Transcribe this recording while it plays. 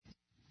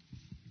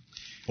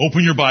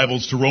Open your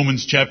Bibles to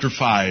Romans chapter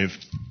 5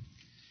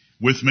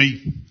 with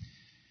me.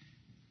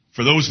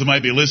 For those that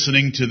might be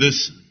listening to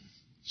this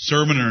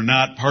sermon and are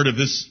not part of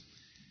this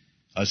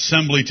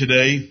assembly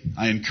today,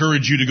 I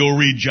encourage you to go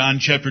read John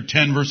chapter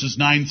 10 verses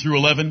 9 through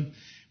 11,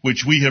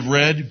 which we have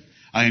read.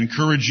 I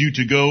encourage you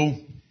to go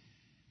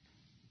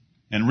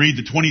and read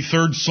the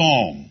 23rd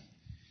Psalm,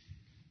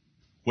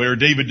 where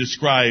David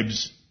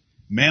describes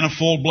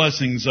manifold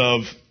blessings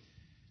of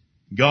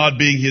God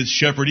being his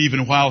shepherd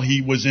even while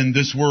he was in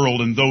this world,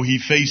 and though he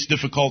faced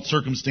difficult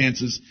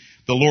circumstances,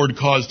 the Lord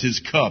caused his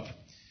cup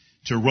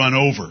to run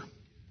over.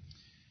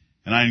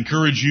 And I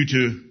encourage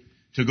you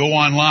to go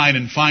online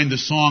and find the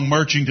song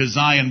Marching to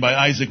Zion by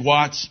Isaac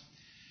Watts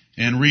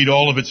and read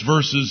all of its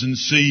verses and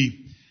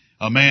see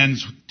a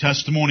man's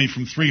testimony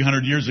from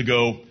 300 years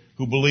ago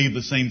who believed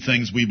the same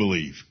things we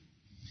believe.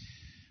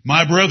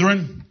 My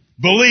brethren,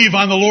 believe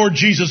on the Lord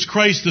Jesus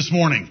Christ this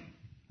morning.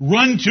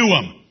 Run to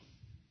him.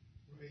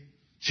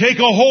 Take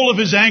a hold of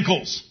his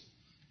ankles.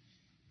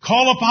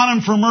 Call upon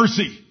him for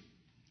mercy.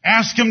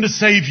 Ask him to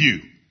save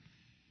you.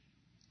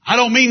 I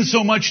don't mean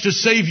so much to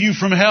save you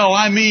from hell.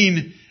 I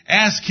mean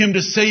ask him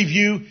to save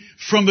you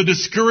from the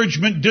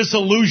discouragement,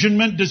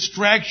 disillusionment,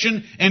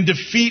 distraction, and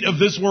defeat of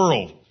this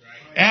world.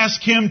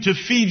 Ask him to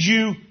feed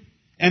you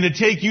and to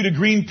take you to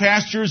green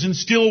pastures and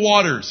still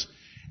waters.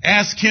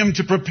 Ask him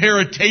to prepare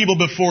a table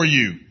before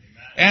you.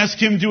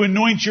 Ask him to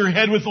anoint your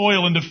head with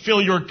oil and to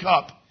fill your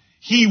cup.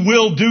 He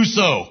will do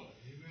so.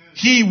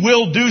 He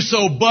will do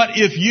so, but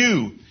if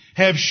you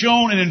have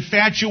shown an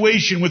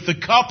infatuation with the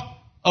cup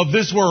of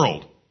this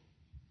world,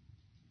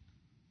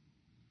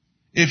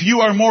 if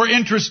you are more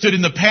interested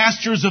in the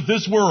pastures of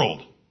this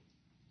world,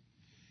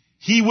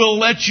 he will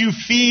let you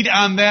feed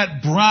on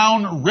that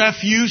brown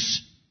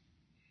refuse.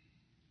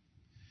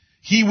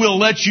 He will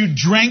let you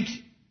drink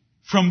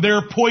from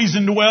their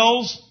poisoned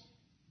wells,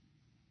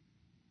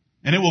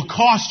 and it will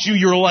cost you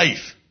your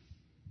life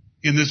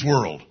in this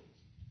world.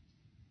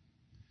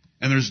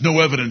 And there's no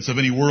evidence of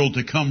any world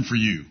to come for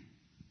you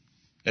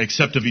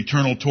except of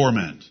eternal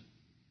torment.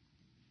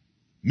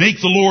 Make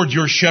the Lord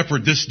your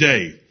shepherd this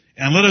day,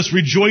 and let us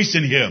rejoice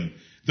in him.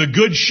 The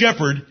good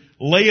shepherd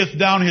layeth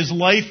down his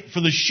life for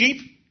the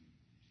sheep.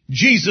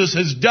 Jesus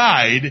has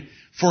died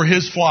for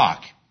his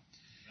flock.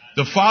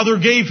 The Father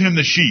gave him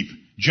the sheep.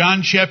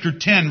 John chapter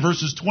 10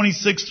 verses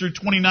 26 through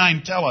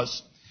 29 tell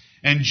us.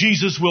 And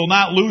Jesus will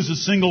not lose a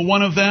single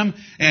one of them,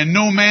 and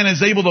no man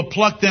is able to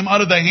pluck them out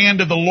of the hand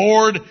of the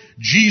Lord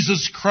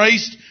Jesus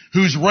Christ,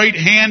 whose right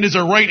hand is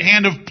a right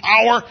hand of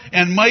power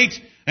and might,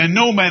 and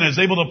no man is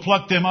able to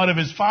pluck them out of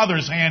his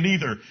Father's hand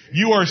either.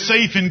 You are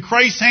safe in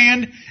Christ's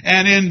hand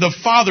and in the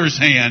Father's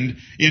hand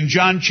in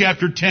John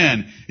chapter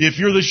 10. If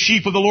you're the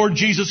sheep of the Lord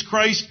Jesus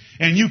Christ,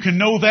 and you can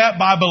know that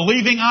by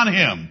believing on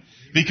him.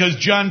 Because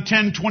John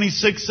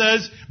 10:26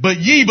 says, but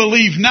ye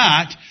believe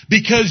not,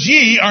 because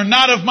ye are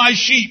not of my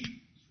sheep.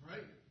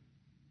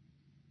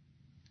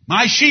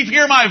 My sheep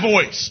hear my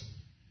voice,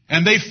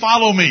 and they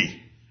follow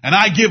me, and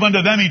I give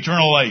unto them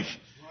eternal life,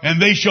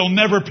 and they shall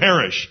never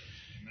perish,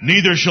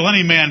 neither shall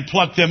any man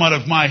pluck them out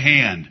of my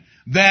hand.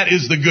 That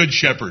is the good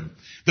shepherd.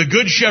 The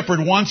good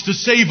shepherd wants to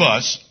save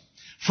us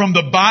from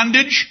the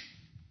bondage,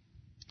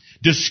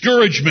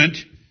 discouragement,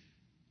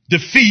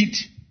 defeat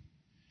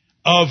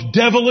of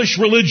devilish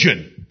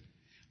religion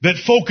that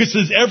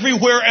focuses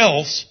everywhere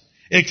else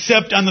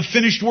except on the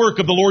finished work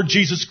of the Lord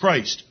Jesus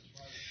Christ.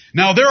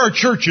 Now, there are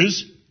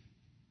churches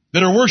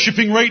that are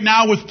worshiping right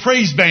now with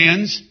praise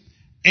bands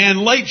and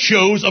light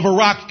shows of a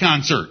rock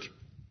concert.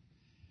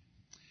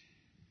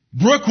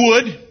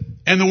 Brookwood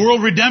and the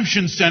World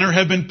Redemption Center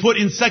have been put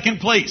in second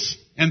place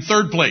and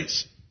third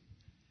place.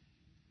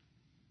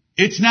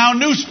 It's now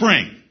New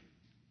Spring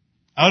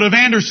out of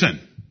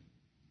Anderson.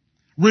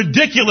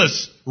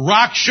 Ridiculous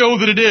rock show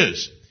that it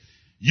is.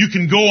 You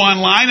can go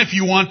online if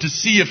you want to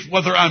see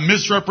whether I'm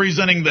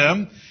misrepresenting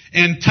them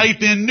and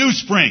type in New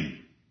Spring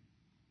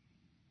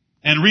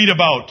and read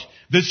about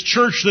this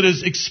church that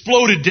has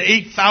exploded to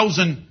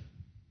 8,000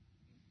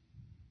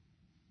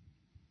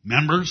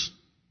 members.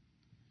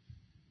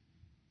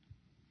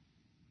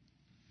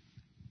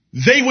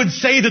 They would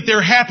say that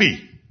they're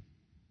happy.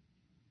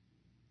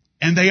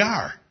 And they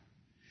are.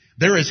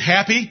 They're as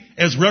happy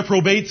as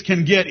reprobates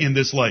can get in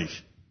this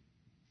life.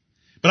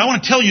 But I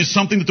want to tell you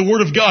something that the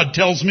Word of God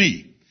tells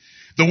me.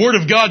 The Word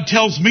of God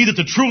tells me that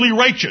the truly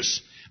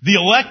righteous, the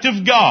elect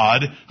of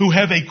God, who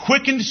have a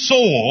quickened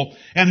soul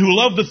and who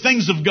love the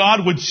things of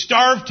God, would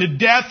starve to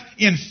death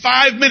in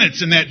 5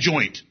 minutes in that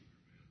joint.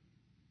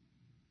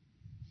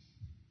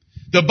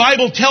 The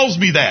Bible tells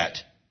me that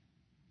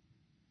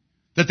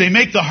they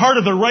make the heart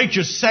of the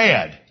righteous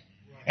sad,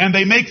 and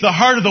they make the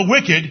heart of the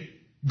wicked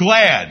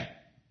glad.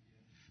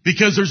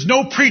 Because there's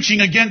no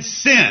preaching against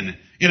sin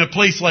in a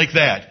place like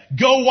that.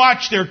 Go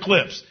watch their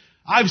clips.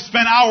 I've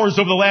spent hours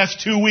over the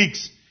last 2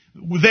 weeks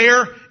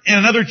there and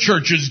in other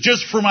churches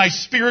just for my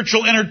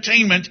spiritual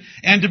entertainment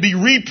and to be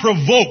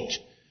reprovoked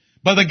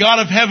by the God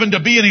of heaven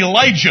to be an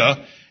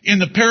Elijah in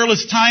the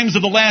perilous times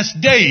of the last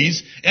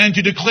days and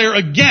to declare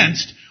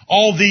against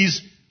all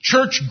these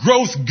church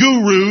growth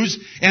gurus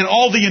and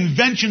all the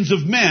inventions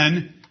of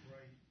men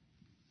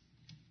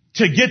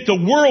to get the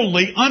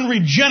worldly,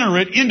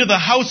 unregenerate into the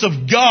house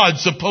of God,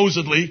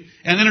 supposedly,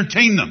 and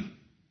entertain them.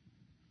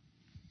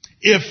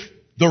 If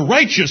the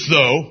righteous,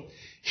 though,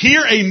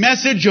 hear a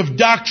message of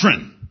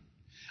doctrine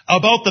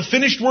about the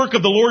finished work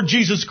of the Lord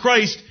Jesus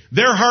Christ,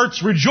 their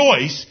hearts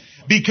rejoice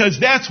because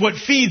that's what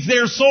feeds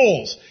their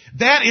souls.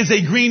 That is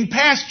a green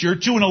pasture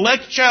to an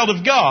elect child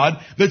of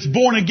God that's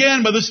born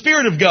again by the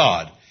Spirit of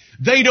God.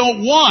 They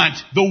don't want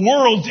the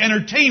world's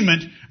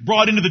entertainment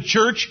brought into the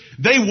church.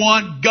 They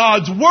want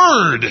God's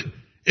Word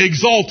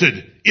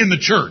exalted in the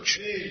church.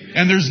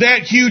 And there's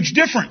that huge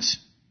difference.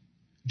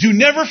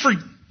 Never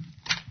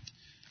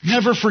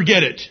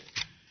forget it.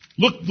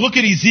 Look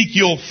at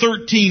Ezekiel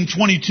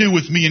 13:22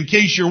 with me in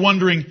case you're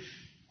wondering,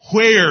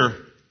 where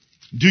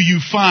do you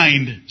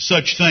find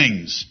such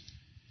things?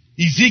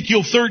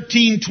 Ezekiel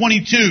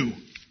 13:22.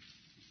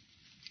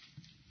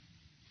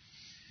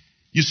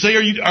 You say,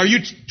 are you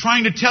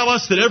trying to tell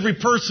us that every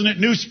person at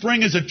New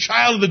Spring is a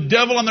child of the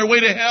devil on their way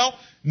to hell?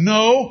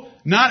 No,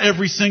 not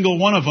every single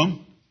one of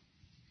them.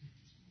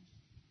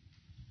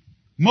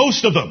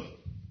 Most of them.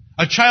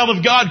 A child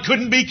of God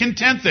couldn't be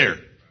content there.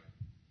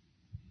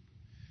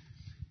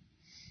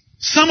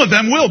 Some of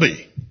them will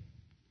be.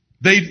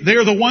 They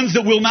are the ones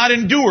that will not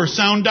endure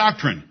sound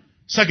doctrine.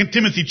 2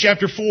 Timothy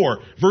chapter 4,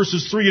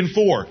 verses 3 and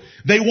 4.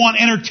 They want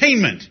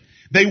entertainment.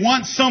 They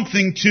want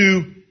something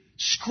to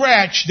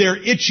scratch their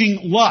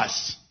itching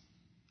lusts,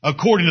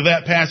 according to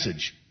that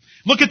passage.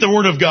 Look at the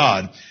Word of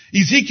God.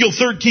 Ezekiel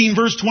 13,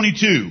 verse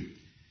 22.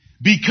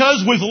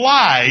 Because with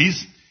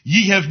lies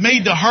ye have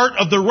made the heart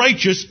of the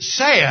righteous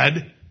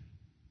sad,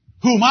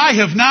 whom I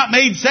have not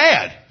made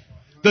sad.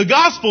 The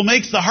gospel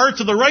makes the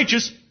hearts of the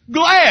righteous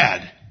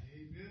glad.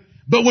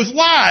 But with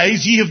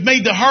lies ye have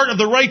made the heart of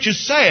the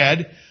righteous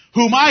sad,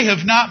 whom I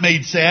have not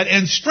made sad,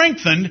 and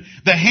strengthened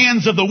the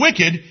hands of the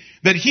wicked,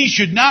 that he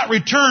should not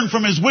return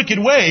from his wicked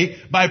way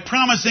by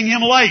promising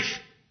him life.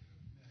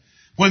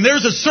 When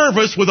there's a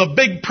service with a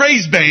big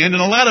praise band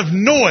and a lot of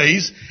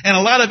noise and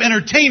a lot of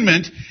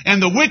entertainment,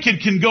 and the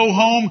wicked can go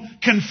home,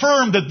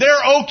 confirm that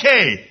they're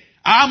okay.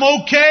 I'm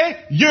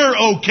okay, you're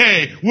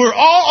okay, we're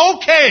all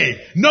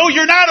okay. No,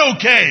 you're not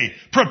okay.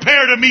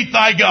 Prepare to meet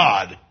thy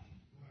God,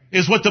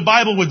 is what the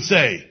Bible would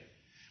say.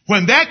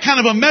 When that kind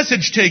of a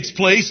message takes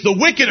place, the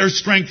wicked are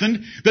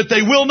strengthened that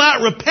they will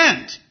not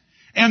repent.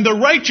 And the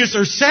righteous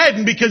are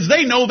saddened because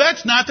they know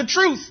that's not the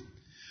truth.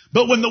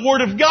 But when the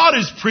Word of God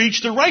is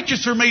preached, the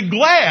righteous are made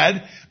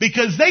glad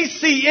because they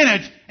see in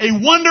it a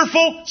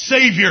wonderful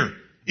Savior.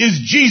 Is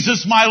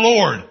Jesus my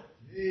Lord?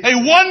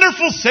 A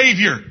wonderful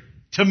Savior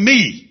to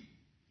me.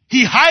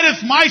 He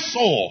hideth my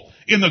soul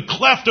in the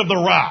cleft of the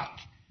rock,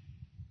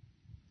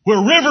 where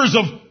rivers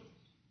of,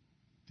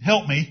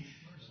 help me,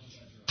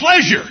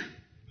 pleasure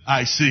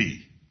I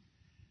see.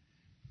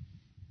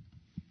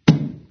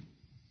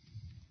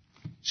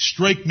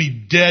 Strike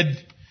me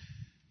dead,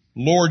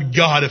 Lord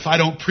God, if I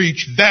don't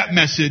preach that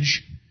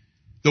message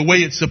the way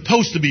it's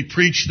supposed to be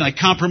preached, and I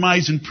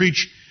compromise and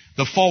preach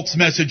the false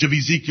message of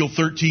Ezekiel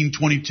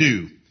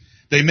 13:22.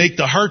 They make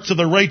the hearts of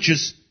the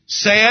righteous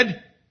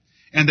sad,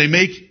 and they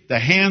make the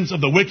hands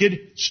of the wicked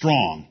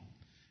strong.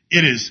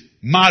 It is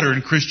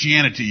modern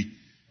Christianity,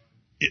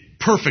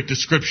 perfect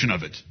description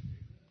of it.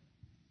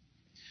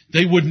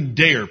 They wouldn't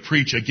dare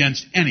preach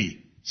against any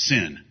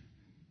sin.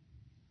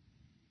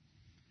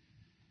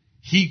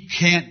 He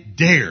can't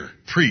dare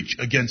preach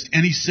against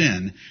any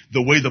sin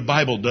the way the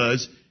Bible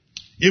does.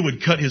 It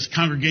would cut his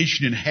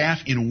congregation in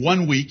half in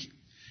 1 week.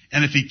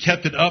 And if he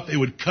kept it up, it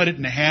would cut it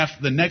in half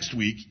the next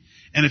week.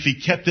 And if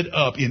he kept it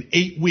up in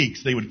 8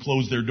 weeks, they would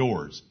close their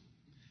doors.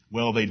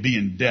 Well, they'd be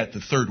in debt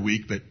the third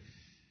week, but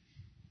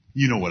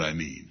you know what I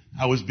mean.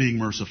 I was being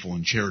merciful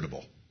and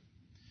charitable.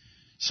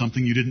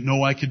 Something you didn't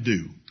know I could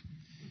do.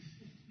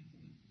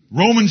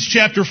 Romans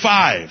chapter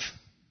 5.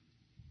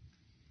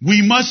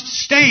 We must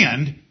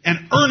stand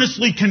and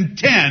earnestly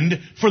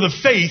contend for the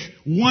faith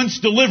once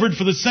delivered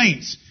for the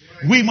saints.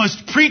 We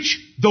must preach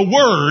the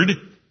word,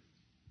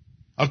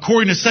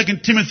 according to 2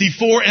 Timothy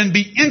 4, and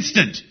be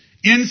instant,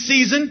 in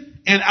season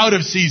and out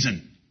of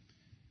season.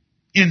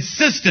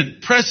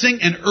 Insistent,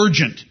 pressing, and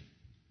urgent.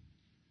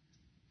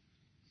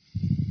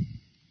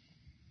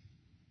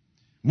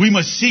 We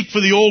must seek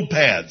for the old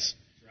paths,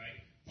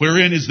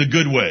 wherein is the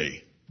good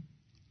way.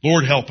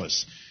 Lord help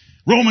us.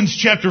 Romans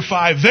chapter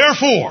 5,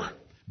 therefore,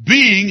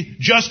 being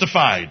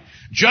justified.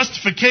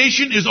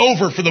 Justification is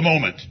over for the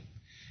moment.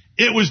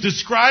 It was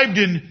described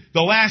in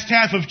the last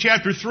half of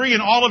chapter 3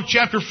 and all of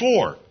chapter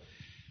 4.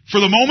 For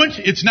the moment,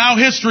 it's now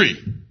history.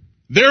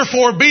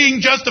 Therefore,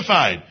 being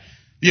justified.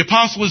 The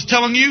apostle is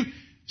telling you,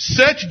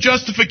 set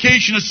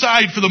justification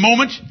aside for the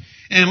moment,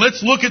 and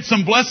let's look at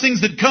some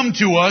blessings that come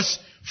to us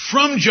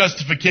from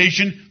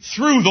justification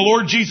through the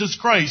Lord Jesus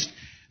Christ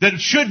that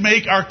should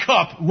make our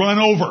cup run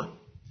over.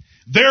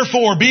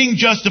 Therefore, being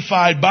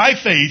justified by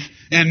faith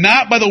and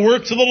not by the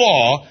works of the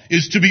law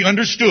is to be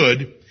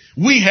understood,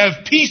 we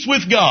have peace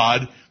with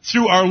God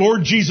through our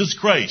Lord Jesus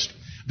Christ.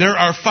 There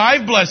are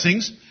 5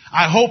 blessings.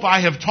 I hope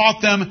I have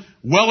taught them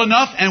well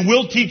enough and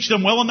will teach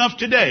them well enough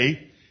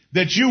today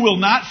that you will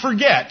not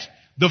forget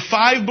the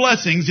 5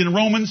 blessings in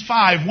Romans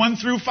 5, 1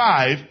 through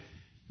 5,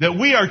 that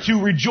we are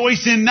to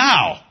rejoice in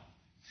now.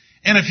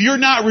 And if you're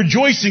not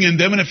rejoicing in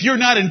them, and if you're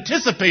not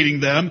anticipating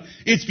them,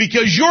 it's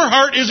because your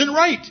heart isn't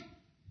right.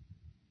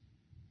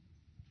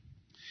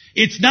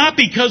 It's not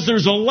because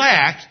there's a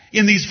lack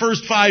in these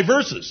first 5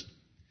 verses.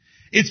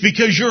 It's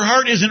because your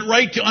heart isn't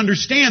right to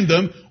understand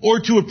them or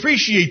to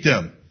appreciate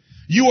them.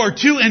 You are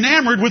too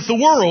enamored with the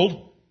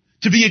world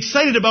to be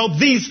excited about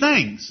these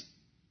things.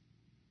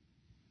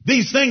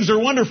 These things are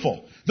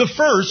wonderful. The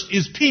first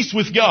is peace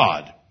with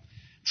God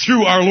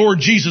through our Lord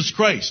Jesus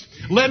Christ.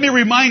 Let me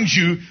remind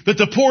you that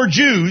the poor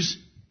Jews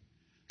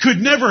could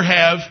never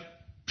have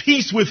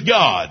peace with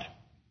God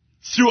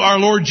through our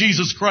Lord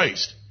Jesus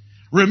Christ.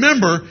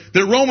 Remember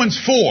that Romans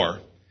 4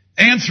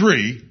 and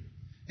 3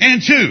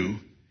 and 2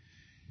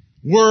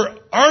 were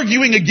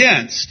arguing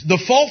against the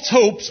false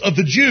hopes of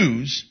the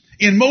Jews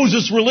in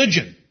Moses'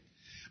 religion.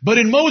 But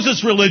in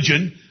Moses'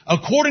 religion,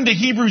 according to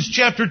Hebrews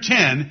chapter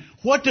 10,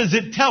 what does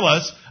it tell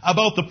us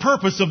about the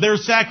purpose of their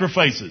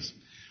sacrifices?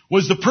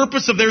 Was the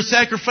purpose of their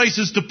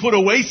sacrifices to put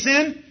away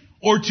sin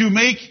or to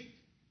make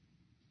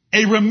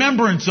a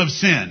remembrance of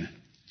sin?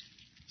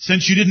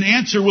 Since you didn't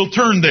answer, we'll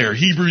turn there.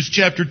 Hebrews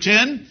chapter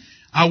 10.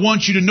 I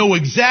want you to know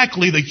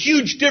exactly the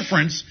huge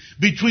difference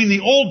between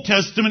the Old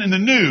Testament and the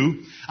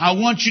New. I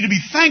want you to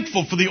be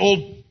thankful for the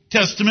Old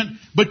Testament,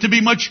 but to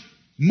be much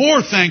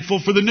more thankful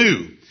for the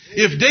New.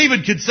 If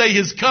David could say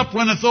his cup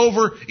runneth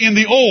over in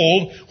the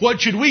Old,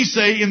 what should we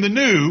say in the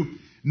New?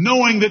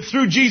 Knowing that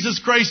through Jesus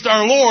Christ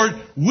our Lord,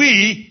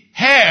 we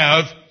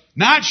have,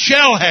 not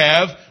shall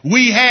have,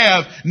 we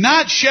have,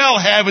 not shall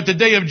have at the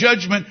day of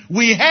judgment,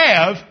 we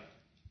have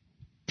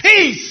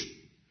peace.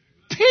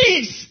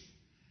 Peace.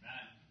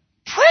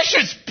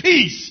 Precious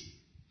peace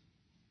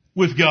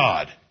with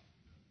God.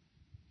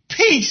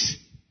 Peace.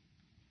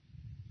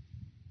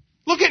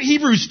 Look at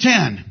Hebrews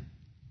 10.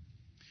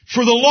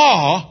 For the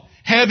law,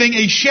 having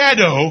a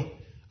shadow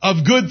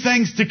of good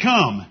things to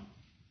come.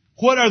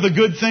 What are the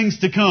good things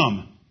to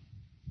come?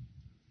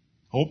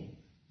 Hope.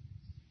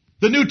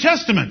 The New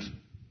Testament.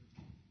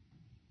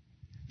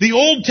 The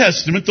Old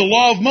Testament, the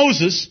law of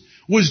Moses,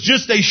 was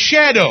just a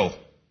shadow.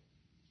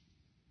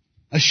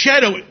 A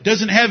shadow. It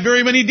doesn't have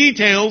very many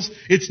details.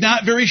 It's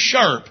not very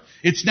sharp.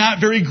 It's not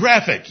very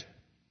graphic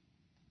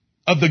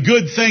of the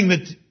good thing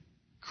that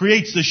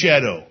creates the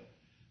shadow.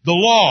 The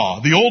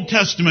law, the Old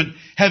Testament,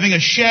 having a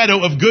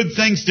shadow of good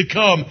things to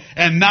come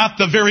and not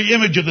the very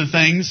image of the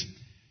things,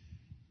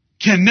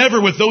 can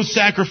never, with those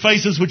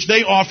sacrifices which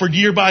they offered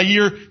year by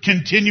year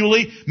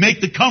continually, make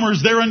the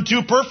comers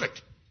thereunto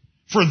perfect.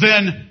 For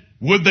then,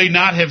 would they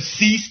not have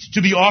ceased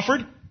to be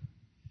offered?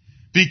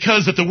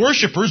 Because that the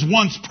worshipers,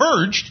 once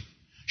purged,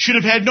 should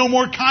have had no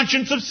more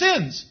conscience of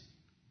sins.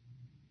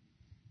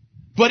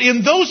 But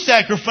in those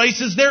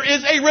sacrifices, there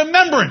is a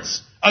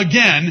remembrance,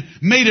 again,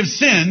 made of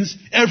sins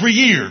every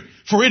year.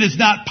 For it is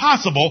not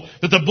possible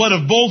that the blood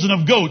of bulls and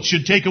of goats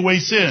should take away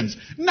sins.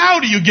 Now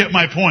do you get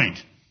my point?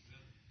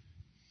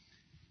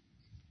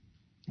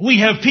 We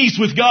have peace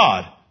with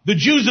God. The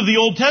Jews of the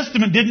Old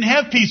Testament didn't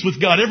have peace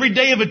with God. Every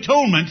Day of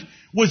Atonement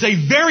was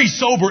a very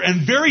sober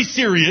and very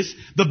serious,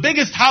 the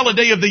biggest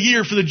holiday of the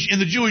year in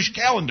the Jewish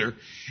calendar.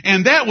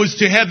 And that was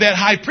to have that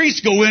high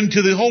priest go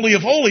into the Holy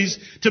of Holies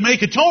to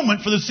make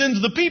atonement for the sins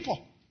of the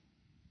people.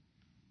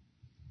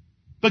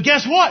 But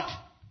guess what?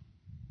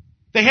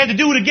 They had to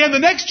do it again the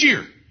next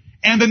year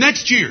and the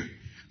next year.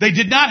 They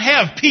did not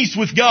have peace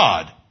with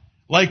God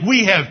like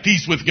we have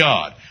peace with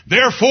God.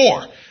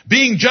 Therefore,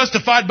 being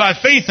justified by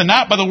faith and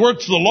not by the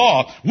works of the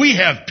law, we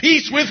have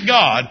peace with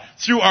God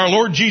through our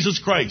Lord Jesus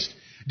Christ.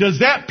 Does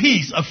that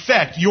peace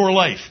affect your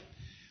life?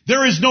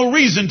 There is no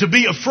reason to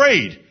be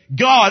afraid.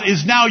 God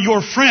is now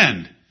your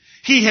friend.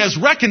 He has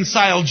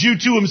reconciled you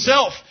to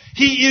Himself.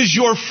 He is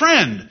your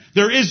friend.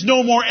 There is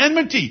no more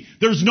enmity.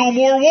 There's no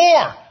more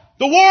war.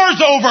 The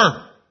war's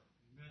over.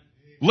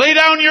 Lay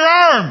down your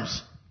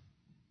arms.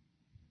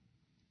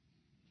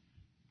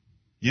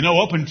 You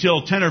know, up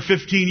until 10 or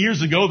 15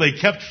 years ago, they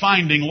kept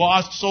finding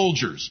lost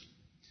soldiers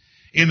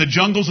in the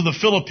jungles of the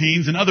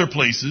Philippines and other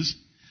places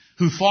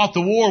who thought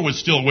the war was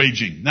still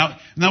waging. Now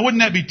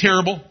wouldn't that be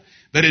terrible?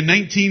 That in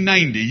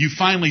 1990, you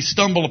finally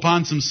stumble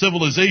upon some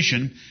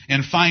civilization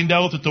and find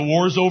out that the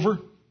war's over?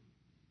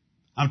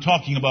 I'm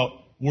talking about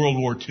World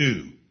War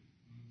II,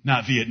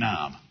 not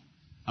Vietnam.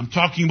 I'm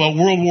talking about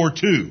World War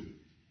II.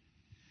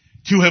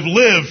 To have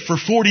lived for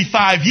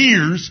 45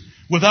 years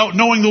without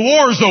knowing the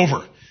war's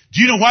over.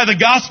 Do you know why the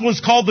gospel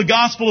is called the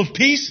gospel of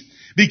peace?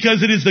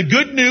 Because it is the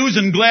good news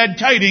and glad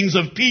tidings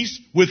of peace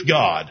with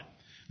God.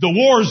 The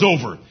war's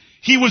over.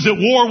 He was at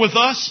war with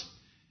us.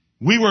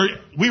 We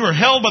were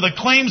held by the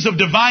claims of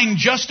divine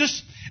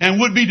justice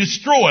and would be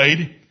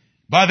destroyed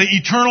by the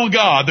eternal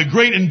God, the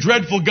great and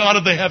dreadful God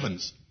of the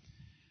heavens.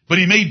 But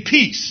He made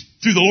peace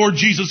through the Lord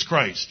Jesus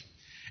Christ.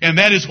 And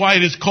that is why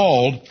it is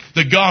called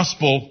the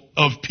gospel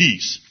of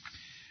peace.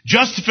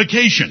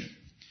 Justification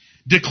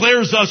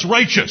declares us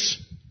righteous.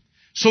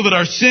 so that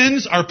our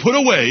sins are put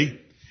away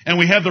and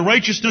we have the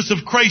righteousness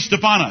of Christ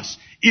upon us.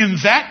 In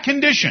that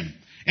condition,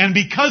 and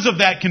because of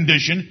that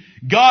condition,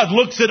 God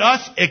looks at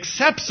us,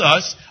 accepts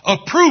us,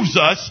 approves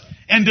us,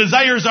 and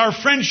desires our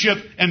friendship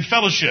and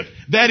fellowship.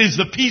 That is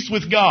the peace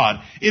with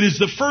God. It is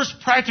the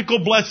first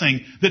practical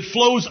blessing that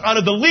flows out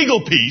of the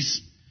legal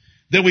peace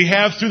that we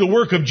have through the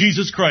work of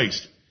Jesus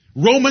Christ.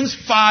 Romans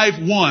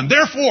 5:1.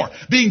 Therefore,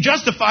 being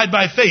justified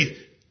by faith,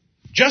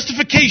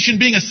 justification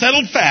being a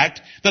settled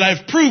fact that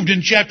I've proved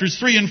in chapters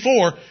 3 and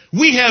 4,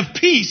 we have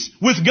peace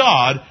with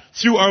God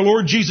through our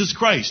Lord Jesus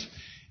Christ.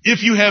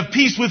 If you have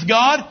peace with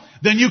God,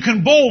 then you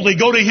can boldly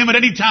go to Him at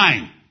any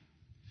time.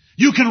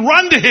 You can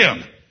run to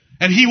Him,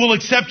 and He will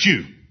accept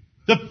you.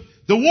 The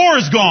war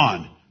is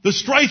gone. The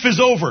strife is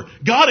over.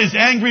 God is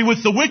angry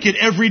with the wicked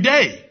every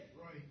day.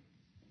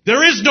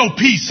 There is no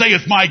peace,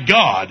 saith my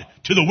God,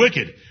 to the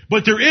wicked,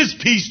 but there is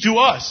peace to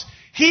us.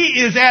 He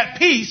is at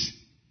peace.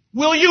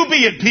 Will you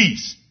be at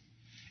peace?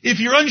 If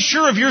you're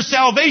unsure of your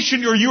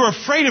salvation or you're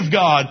afraid of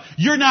God,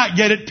 you're not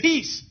yet at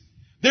peace.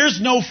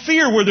 There's no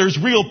fear where there's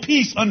real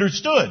peace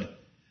understood.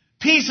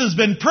 Peace has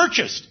been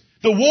purchased.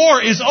 The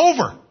war is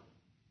over.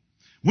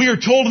 We are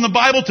told in the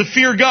Bible to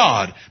fear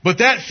God, but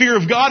that fear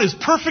of God is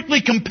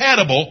perfectly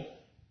compatible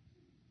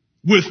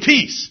with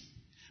peace.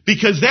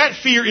 Because that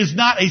fear is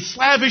not a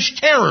slavish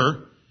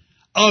terror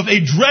of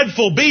a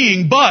dreadful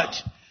being, but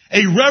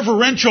a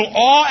reverential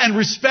awe and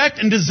respect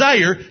and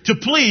desire to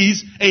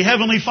please a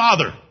heavenly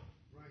Father.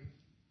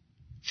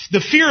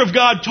 The fear of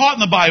God taught in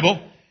the Bible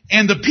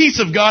and the peace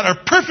of God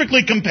are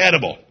perfectly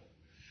compatible.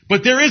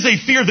 But there is a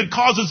fear that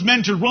causes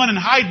men to run and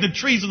hide in the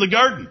trees of the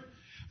garden.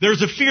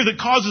 There's a fear that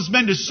causes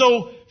men to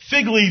sew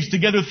fig leaves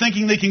together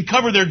thinking they can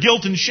cover their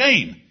guilt and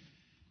shame.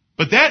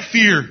 But that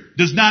fear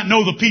does not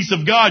know the peace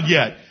of God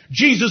yet.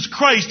 Jesus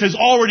Christ has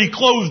already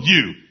clothed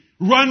you.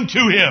 Run to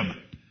Him.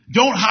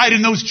 Don't hide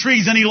in those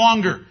trees any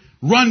longer.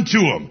 Run to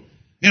Him.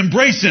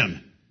 Embrace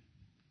Him.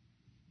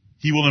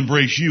 He will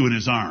embrace you in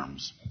His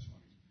arms.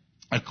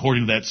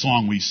 According to that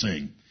song we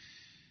sing.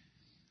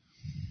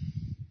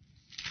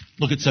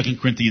 Look at 2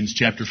 Corinthians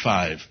chapter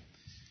 5.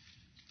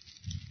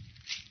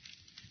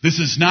 This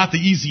is not the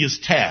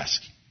easiest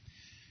task.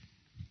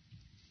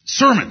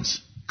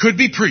 Sermons could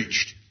be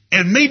preached,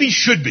 and maybe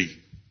should be,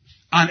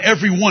 on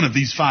every one of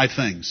these 5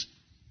 things.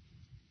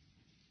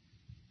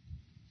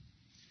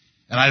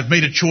 And I've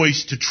made a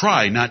choice to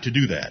try not to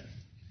do that.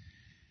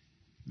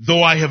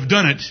 Though I have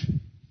done it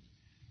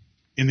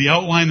in the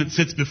outline that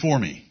sits before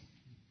me.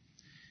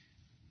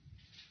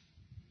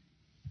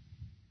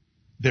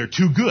 They're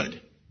too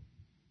good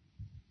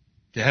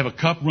to have a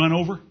cup run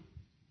over,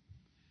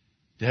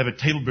 to have a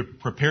table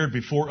prepared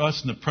before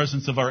us in the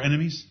presence of our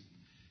enemies.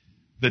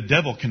 The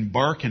devil can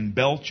bark and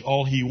belch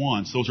all he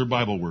wants. Those are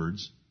Bible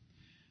words.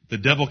 The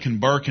devil can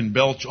bark and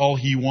belch all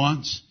he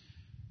wants,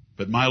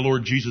 but my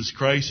Lord Jesus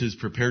Christ has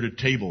prepared a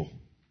table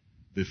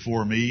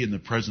before me in the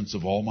presence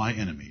of all my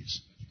enemies.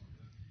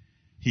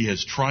 He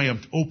has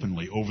triumphed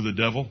openly over the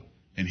devil,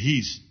 and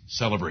He's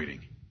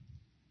celebrating.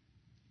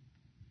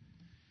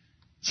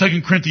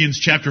 2 Corinthians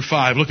chapter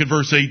 5, look at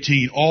verse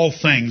 18. All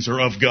things are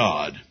of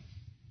God.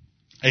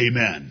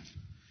 Amen.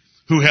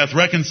 Who hath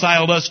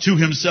reconciled us to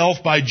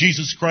Himself by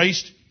Jesus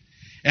Christ,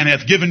 and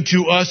hath given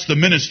to us the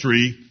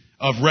ministry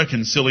of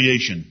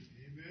reconciliation.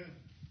 Amen.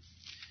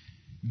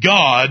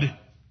 God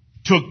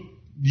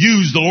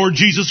used the Lord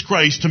Jesus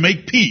Christ to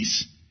make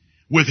peace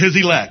with His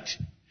elect.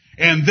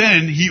 And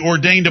then He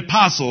ordained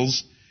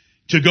apostles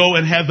to go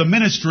and have the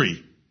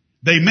ministry.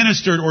 They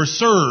ministered or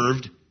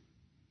served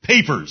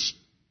papers.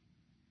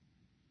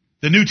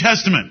 The New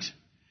Testament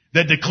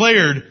that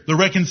declared the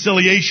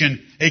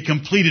reconciliation a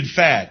completed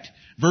fact.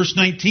 Verse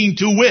 19,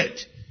 to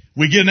wit,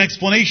 we get an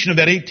explanation of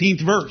that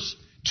 18th verse.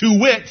 To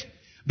wit,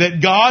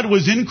 that God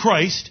was in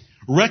Christ,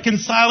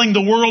 reconciling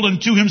the world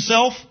unto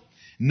Himself,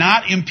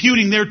 not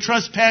imputing their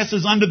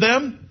trespasses unto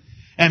them,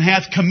 and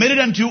hath committed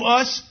unto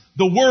us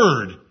the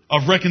word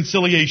of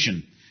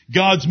reconciliation.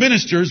 God's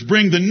ministers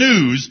bring the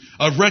news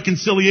of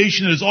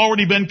reconciliation that has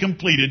already been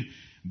completed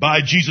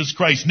by Jesus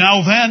Christ.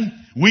 Now then,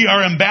 we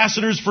are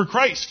ambassadors for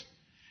Christ.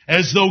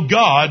 As though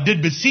God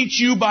did beseech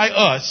you by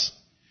us,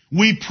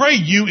 we pray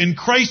you in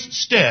Christ's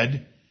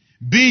stead,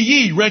 be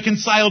ye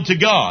reconciled to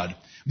God.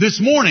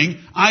 This morning,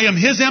 I am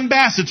His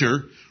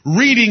ambassador,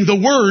 reading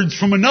the words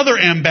from another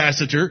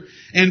ambassador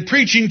and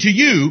preaching to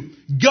you,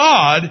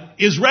 God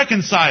is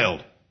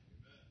reconciled.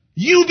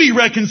 You be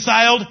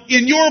reconciled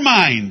in your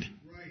mind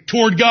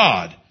toward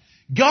God.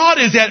 God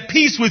is at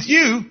peace with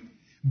you.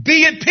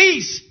 Be at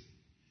peace.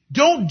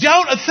 Don't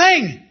doubt a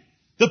thing.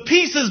 The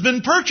peace has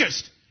been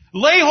purchased.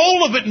 Lay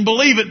hold of it and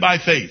believe it by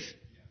faith.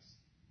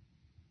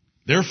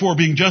 Therefore,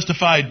 being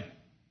justified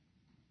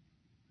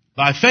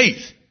by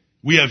faith,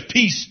 we have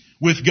peace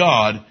with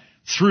God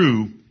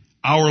through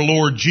our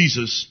Lord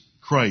Jesus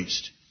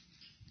Christ.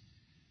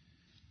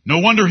 No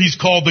wonder He's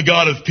called the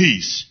God of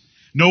peace.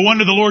 No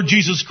wonder the Lord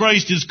Jesus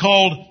Christ is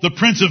called the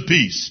Prince of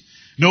Peace.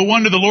 No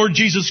wonder the Lord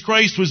Jesus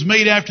Christ was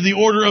made after the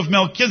order of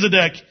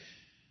Melchizedek,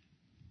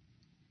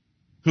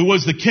 who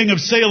was the king of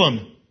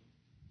Salem,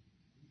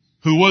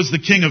 who was the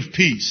King of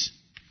peace.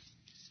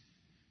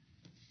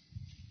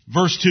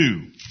 Verse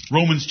 2,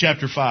 Romans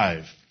chapter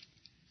 5.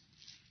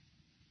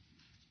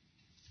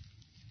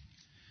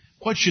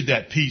 What should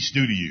that peace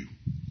do to you?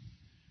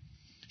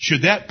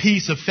 Should that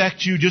peace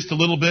affect you just a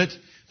little bit,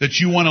 that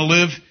you want to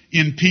live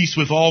in peace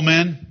with all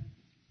men?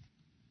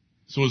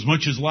 So as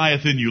much as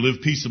lieth in you,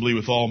 live peaceably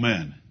with all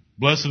men.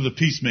 Blessed are the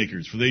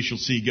peacemakers, for they shall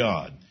see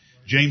God.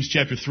 James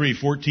chapter 3,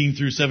 14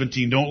 through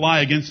 17. Don't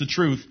lie against the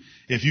truth.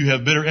 If you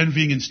have bitter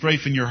envying and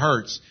strife in your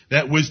hearts,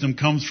 that wisdom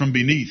comes from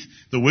beneath.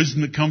 The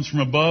wisdom that comes from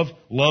above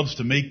loves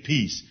to make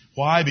peace.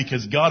 Why?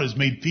 Because God has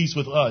made peace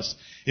with us.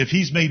 If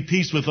He's made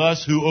peace with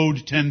us who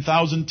owed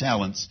 10,000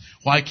 talents,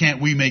 why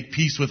can't we make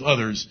peace with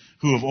others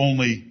who have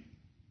only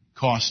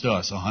cost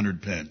us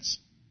 100 pence?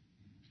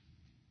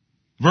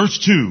 Verse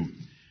 2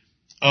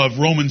 of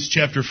Romans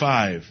chapter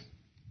 5.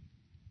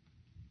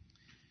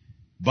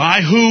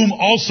 By whom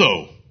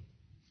also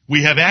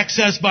we have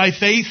access by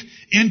faith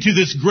into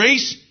this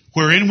grace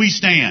wherein we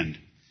stand.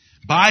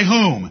 By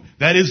whom?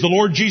 That is the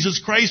Lord Jesus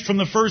Christ from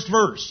the first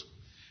verse.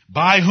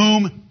 By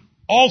whom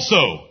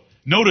also.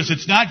 Notice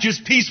it's not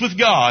just peace with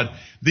God.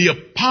 The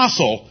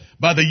apostle,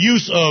 by the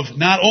use of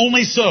not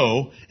only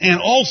so,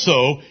 and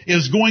also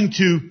is going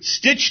to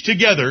stitch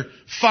together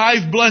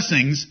 5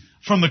 blessings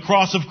from the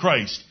cross of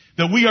Christ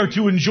that we are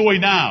to enjoy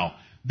now.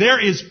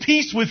 There is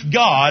peace with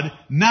God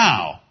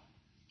now.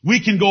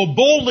 We can go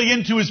boldly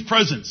into His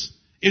presence.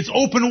 It's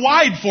open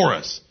wide for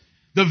us.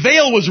 The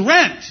veil was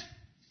rent.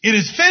 It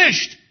is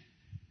finished.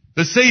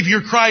 The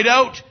Savior cried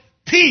out,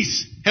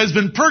 peace has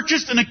been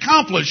purchased and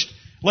accomplished,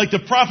 like the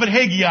prophet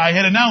Haggai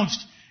had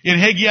announced in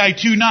Haggai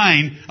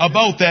 2:9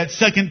 about that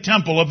second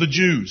temple of the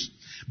Jews.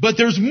 But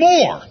there's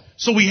more.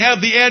 So we have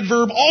the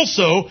adverb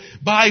also,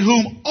 by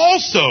whom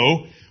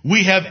also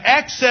we have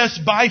access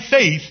by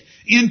faith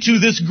into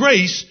this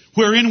grace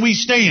wherein we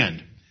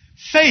stand.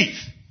 Faith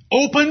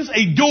opens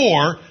a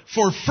door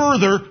for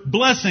further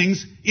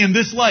blessings in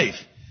this life.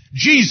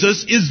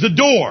 Jesus is the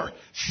door.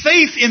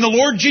 Faith in the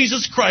Lord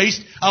Jesus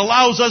Christ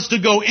allows us to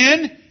go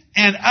in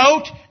and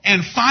out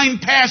and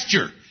find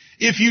pasture.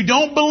 If you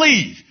don't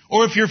believe,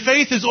 or if your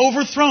faith is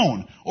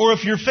overthrown, or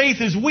if your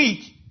faith is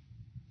weak,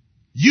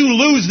 you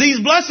lose these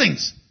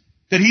blessings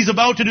that He's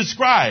about to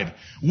describe.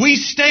 We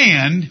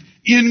stand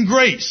in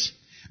grace.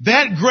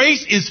 That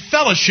grace is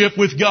fellowship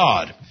with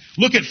God.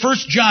 Look at 1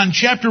 John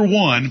chapter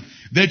 1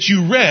 that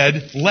you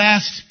read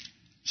last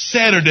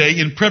Saturday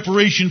in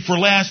preparation for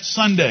last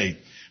Sunday.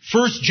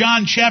 1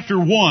 John chapter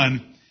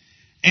 1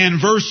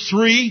 and verse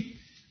 3,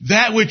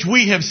 that which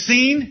we have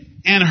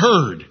seen and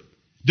heard,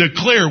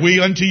 declare we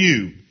unto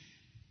you.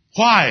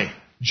 Why,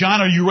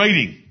 John, are you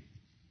writing?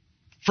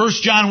 1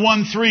 John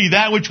 1:3,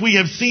 that which we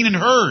have seen and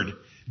heard,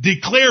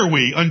 declare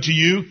we unto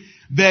you,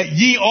 that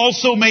ye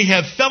also may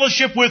have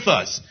fellowship with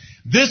us.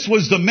 This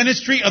was the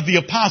ministry of the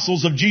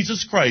apostles of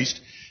Jesus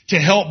Christ, to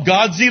help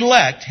God's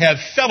elect have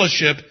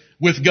fellowship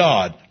with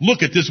God.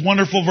 Look at this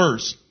wonderful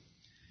verse.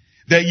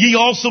 That ye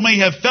also may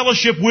have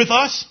fellowship with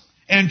us,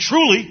 and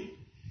truly,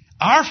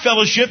 our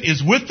fellowship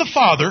is with the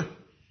Father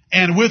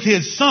and with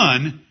His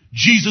Son,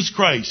 Jesus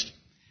Christ.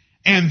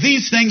 And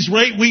these things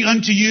write we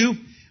unto you,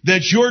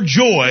 that your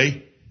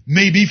joy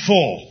may be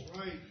full.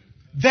 Right.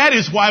 That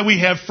is why we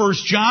have 1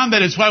 John,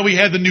 that is why we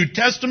have the New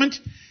Testament,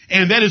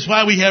 and that is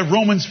why we have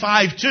Romans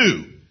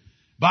 5:2.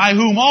 By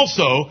whom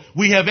also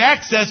we have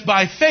access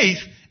by faith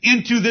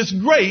into this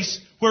grace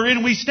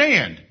wherein we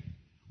stand.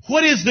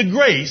 What is the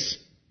grace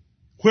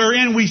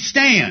wherein we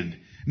stand?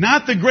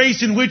 Not the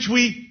grace in which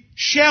we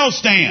shall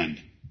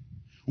stand.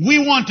 We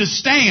want to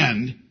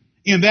stand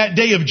in that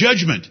day of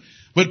judgment.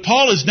 But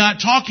Paul is not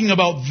talking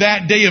about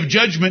that day of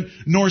judgment,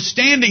 nor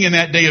standing in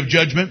that day of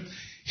judgment.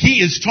 He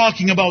is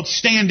talking about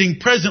standing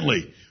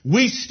presently.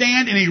 We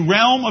stand in a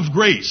realm of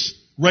grace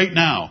right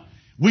now.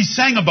 We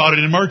sang about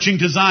it in Marching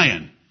to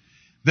Zion.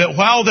 That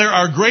while there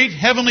are great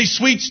heavenly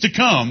sweets to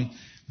come,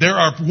 there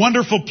are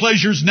wonderful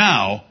pleasures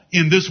now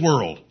in this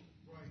world.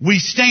 We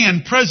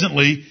stand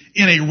presently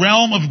in a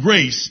realm of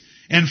grace,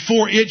 and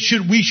for it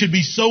we should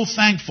be so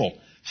thankful.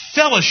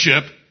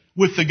 Fellowship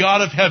with the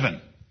God of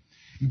heaven.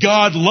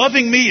 God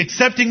loving me,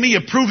 accepting me,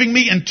 approving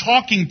me, and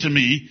talking to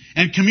me,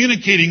 and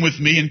communicating with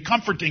me, and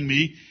comforting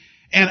me,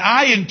 and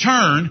I in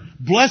turn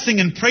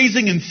blessing and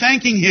praising and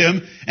thanking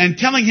Him, and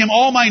telling Him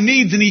all my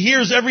needs, and He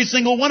hears every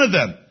single one of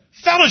them.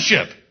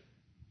 Fellowship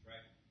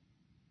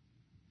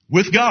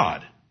with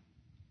God.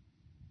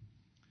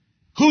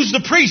 Who's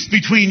the priest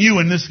between you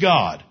and this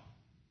God?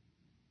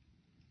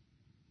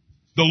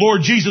 The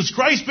Lord Jesus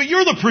Christ, but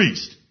you're the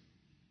priest.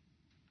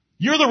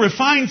 You're the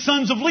refined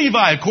sons of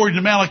Levi, according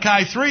to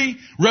Malachi 3.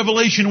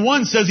 Revelation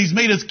 1 says He's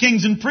made us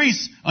kings and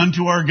priests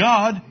unto our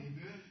God.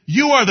 Amen.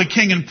 You are the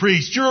king and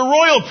priest. You're a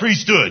royal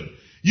priesthood.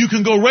 You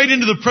can go right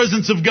into the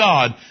presence of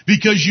God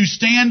because you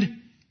stand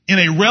in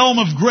a realm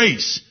of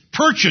grace,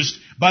 purchased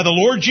by the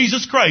Lord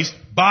Jesus Christ,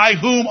 by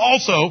whom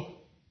also,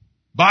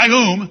 by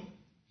whom?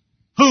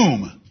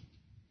 Whom?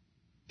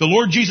 The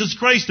Lord Jesus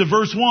Christ of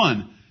verse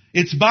 1.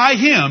 It's by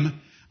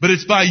Him, but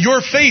it's by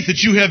your faith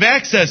that you have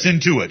access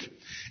into it.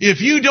 If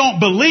you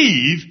don't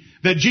believe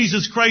that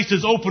Jesus Christ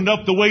has opened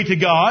up the way to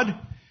God,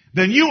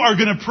 then you are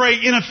going to pray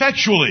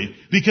ineffectually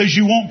because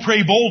you won't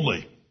pray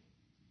boldly.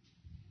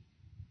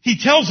 He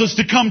tells us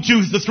to come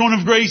to the throne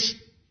of grace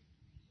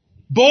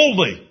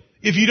boldly.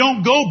 If you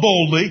don't go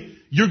boldly,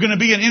 you're going to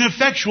be an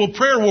ineffectual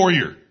prayer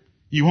warrior.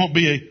 You won't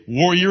be a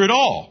warrior at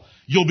all.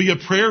 You'll be a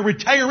prayer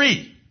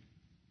retiree.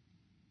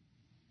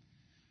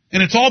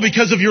 And it's all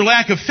because of your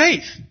lack of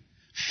faith.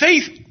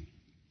 Faith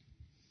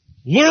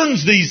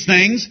learns these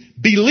things,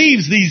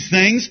 believes these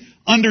things,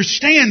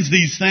 understands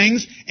these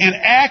things, and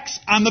acts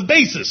on the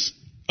basis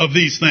of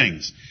these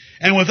things.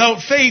 And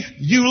without faith,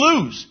 you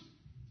lose.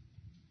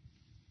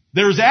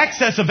 There's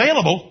access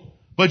available,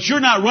 but you're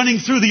not running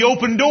through the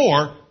open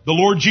door, the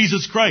Lord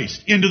Jesus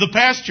Christ, into the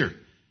pasture,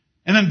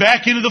 and then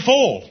back into the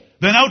fold,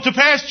 then out to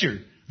pasture,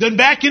 then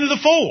back into the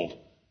fold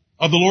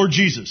of the Lord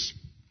Jesus,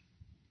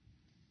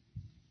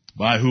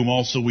 by whom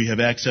also we have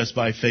access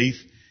by faith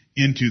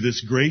into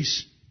this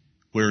grace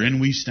wherein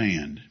we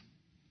stand.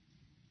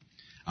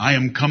 I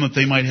am come that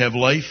they might have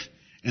life,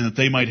 and that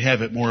they might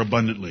have it more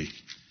abundantly.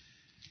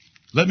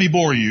 Let me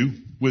bore you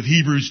with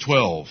Hebrews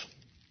 12.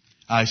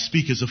 I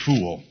speak as a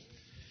fool.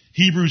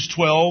 Hebrews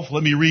 12,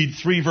 let me read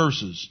 3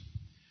 verses.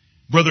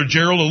 Brother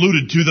Gerald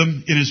alluded to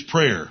them in his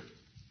prayer.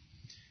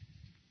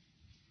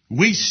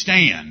 We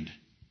stand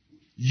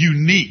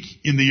unique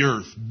in the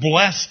earth,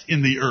 blessed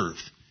in the earth.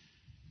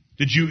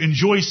 Did you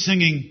enjoy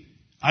singing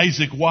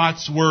Isaac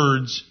Watts'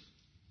 words,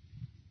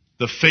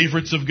 the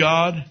favorites of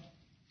God,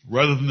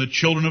 rather than the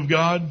children of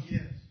God?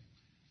 Yes.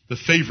 The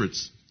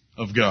favorites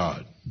of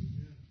God.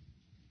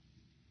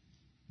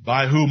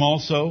 By whom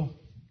also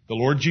the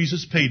Lord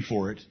Jesus paid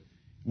for it.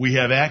 We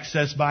have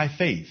access by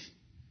faith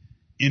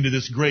into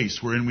this grace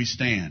wherein we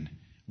stand.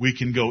 We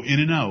can go in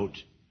and out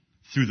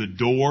through the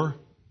door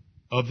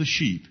of the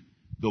sheep,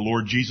 the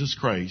Lord Jesus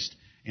Christ,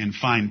 and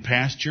find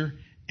pasture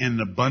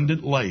and an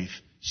abundant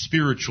life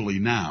spiritually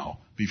now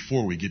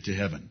before we get to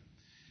heaven.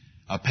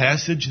 A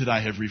passage that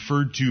I have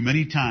referred to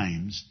many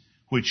times,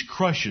 which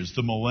crushes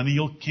the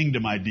millennial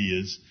kingdom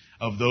ideas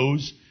of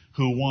those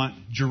who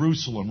want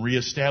Jerusalem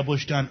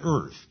reestablished on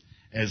earth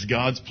as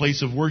God's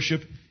place of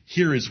worship.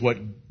 Here is what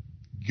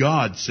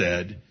God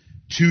said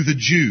to the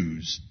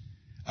Jews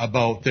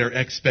about their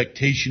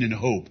expectation and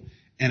hope.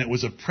 And it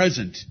was a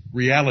present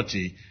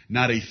reality,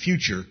 not a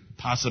future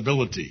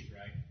possibility.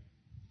 Right.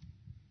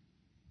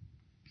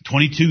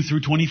 22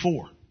 through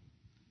 24.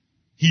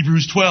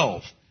 Hebrews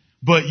 12.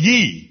 But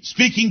ye,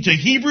 speaking to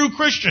Hebrew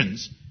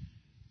Christians,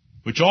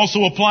 which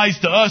also applies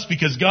to us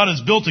because God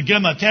has built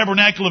again the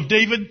tabernacle of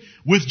David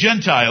with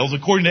Gentiles,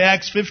 according to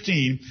Acts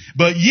 15.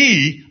 But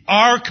ye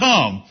are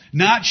come,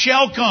 not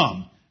shall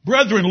come.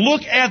 Brethren,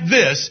 look at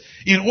this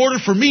in order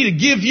for me to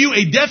give you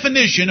a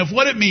definition of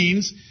what it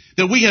means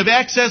that we have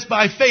access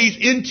by faith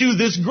into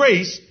this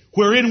grace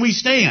wherein we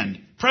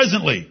stand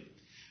presently.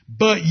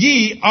 But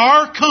ye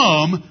are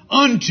come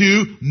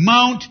unto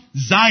Mount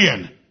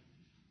Zion,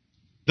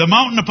 the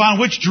mountain upon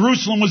which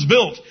Jerusalem was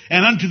built,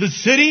 and unto the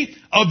city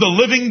of the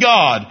living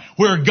God,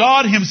 where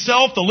God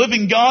himself, the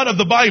living God of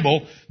the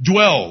Bible,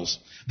 dwells.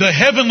 The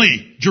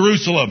heavenly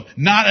Jerusalem,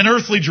 not an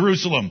earthly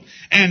Jerusalem.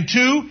 And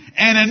to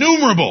an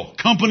innumerable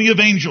company of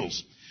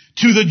angels.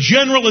 To the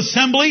general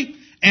assembly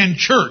and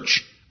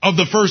church of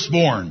the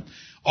firstborn.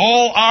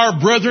 All our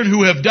brethren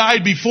who have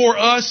died before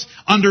us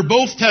under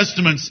both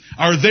testaments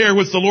are there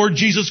with the Lord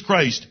Jesus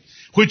Christ,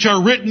 which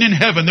are written in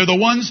heaven. They're the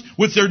ones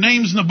with their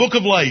names in the book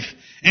of life.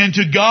 And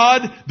to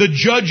God, the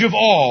judge of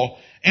all,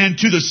 and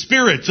to the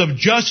spirits of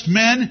just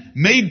men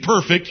made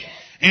perfect,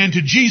 and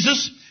to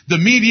Jesus, the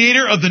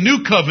mediator of the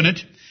new covenant,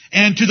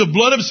 and to the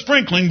blood of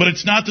sprinkling, but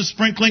it's not the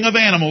sprinkling of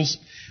animals,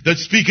 that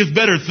speaketh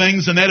better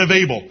things than that of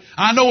Abel.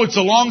 I know it's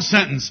a long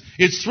sentence.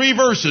 It's 3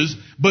 verses,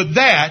 but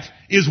that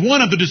is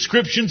one of the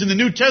descriptions in the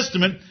New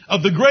Testament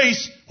of the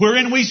grace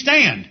wherein we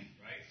stand.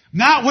 Right.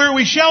 Not where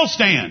we shall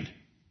stand.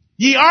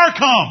 Ye are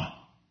come.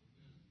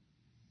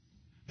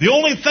 The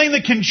only thing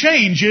that can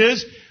change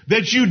is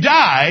that you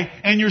die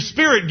and your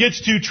spirit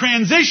gets to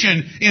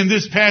transition in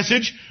this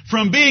passage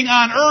from being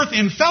on earth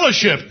in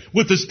fellowship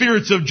with the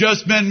spirits of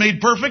just men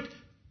made perfect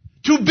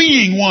to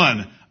being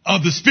one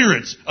of the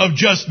spirits of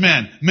just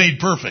men made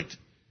perfect.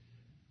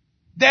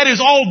 That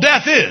is all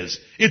death is.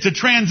 It's a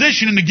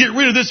transition and to get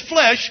rid of this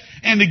flesh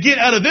and to get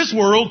out of this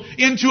world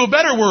into a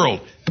better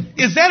world.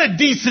 Is that a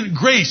decent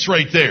grace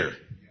right there?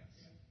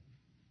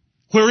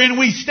 Wherein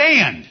we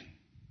stand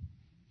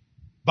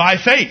by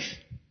faith.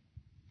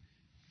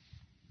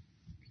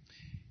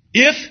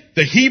 If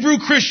the Hebrew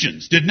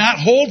Christians did not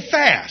hold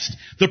fast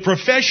the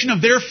profession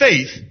of their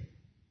faith,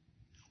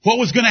 what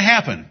was going to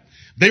happen?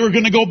 They were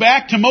going to go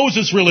back to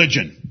Moses'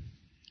 religion.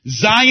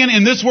 Zion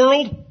in this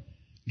world,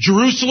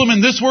 Jerusalem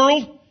in this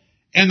world,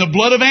 and the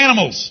blood of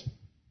animals.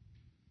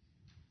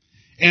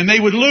 And they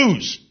would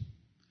lose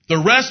the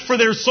rest for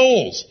their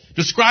souls,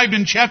 described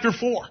in chapter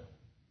 4.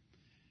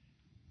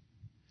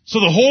 So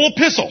the whole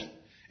epistle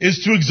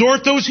is to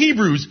exhort those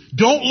Hebrews,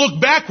 don't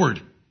look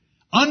backward.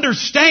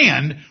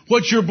 Understand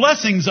what your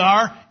blessings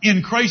are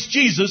in Christ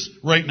Jesus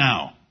right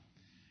now.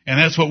 And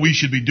that's what we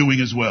should be doing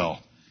as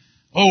well.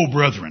 Oh,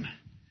 brethren,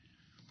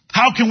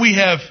 how can we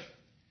have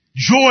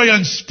joy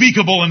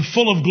unspeakable and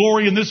full of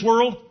glory in this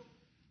world?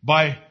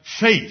 By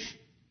faith.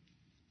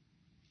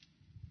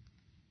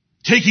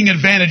 Taking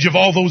advantage of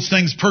all those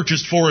things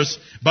purchased for us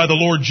by the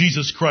Lord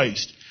Jesus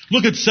Christ.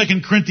 Look at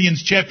 2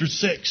 Corinthians chapter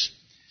 6.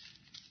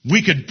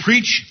 We could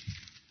preach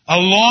a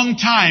long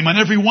time on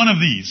every one of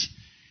these.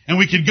 And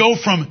we could go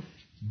from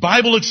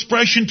Bible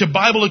expression to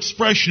Bible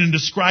expression and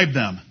describe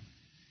them.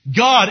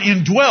 God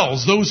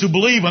indwells those who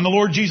believe on the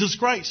Lord Jesus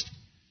Christ.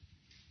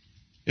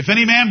 If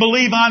any man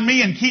believe on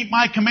me and keep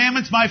my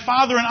commandments, my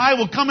Father and I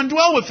will come and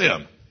dwell with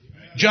him.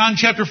 John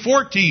chapter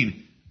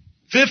 14,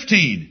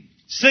 15,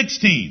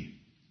 16.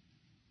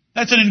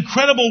 That's an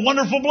incredible,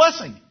 wonderful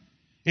blessing.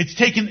 It's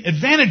taken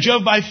advantage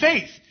of by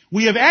faith.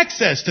 We have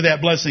access to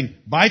that blessing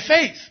by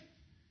faith.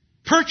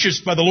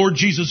 Purchased by the Lord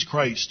Jesus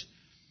Christ.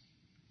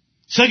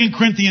 2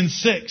 Corinthians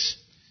 6,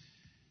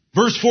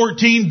 verse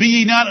 14, be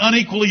ye not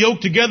unequally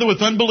yoked together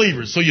with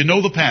unbelievers. So you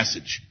know the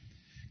passage.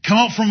 Come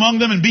out from among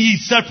them and be ye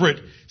separate,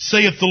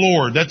 saith the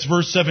Lord. That's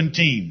verse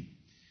 17.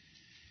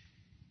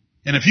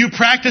 And if you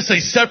practice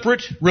a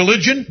separate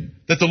religion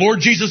that the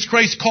Lord Jesus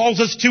Christ calls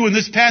us to in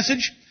this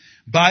passage,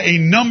 by a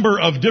number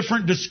of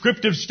different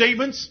descriptive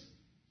statements,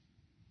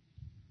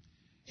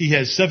 He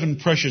has 7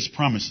 precious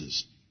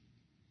promises.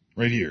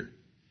 Right here.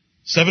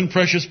 7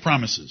 precious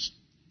promises.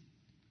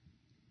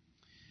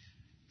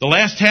 The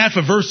last half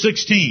of verse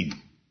 16.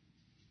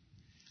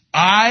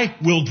 I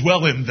will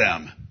dwell in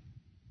them.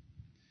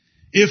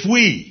 If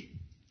we,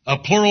 a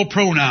plural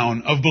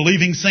pronoun of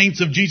believing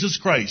saints of Jesus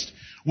Christ,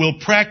 will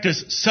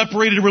practice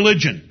separated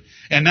religion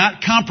and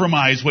not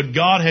compromise what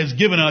God has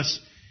given us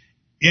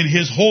in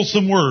His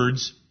wholesome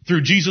words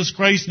through Jesus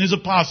Christ and His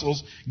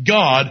apostles,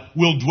 God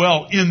will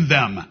dwell in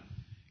them.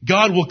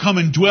 God will come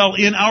and dwell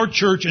in our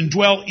church and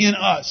dwell in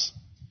us.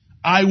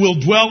 I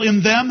will dwell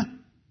in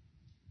them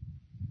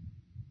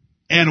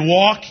and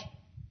walk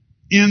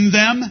in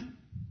them,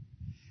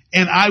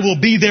 and I will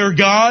be their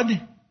God,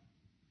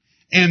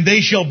 and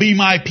they shall be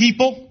my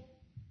people.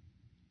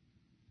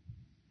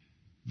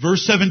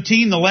 Verse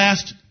 17, the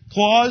last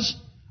clause,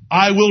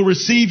 I will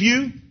receive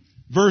you.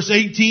 Verse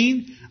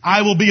 18,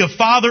 I will be a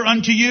father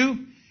unto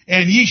you,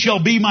 and ye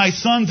shall be my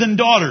sons and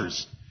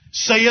daughters,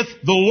 saith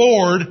the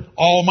Lord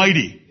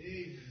Almighty.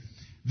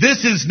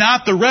 This is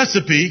not the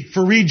recipe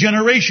for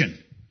regeneration.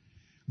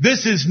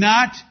 This is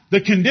not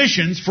the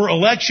conditions for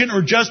election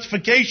or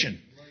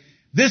justification.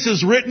 This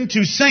is written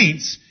to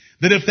saints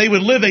that if they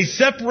would live a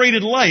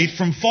separated life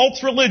from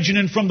false religion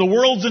and from the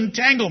world's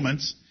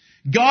entanglements,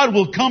 God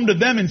will come to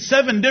them in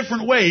 7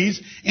 different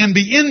ways and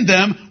be in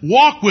them,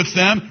 walk with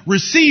them,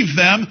 receive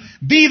them,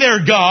 be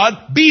their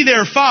God, be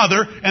their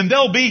Father, and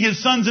they'll be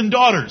His sons and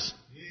daughters.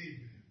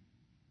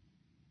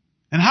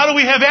 And how do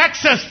we have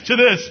access to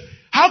this?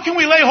 How can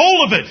we lay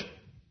hold of it?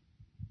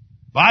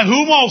 By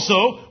whom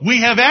also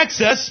we have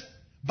access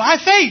by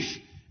faith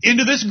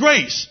into this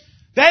grace.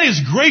 That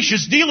is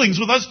gracious dealings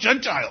with us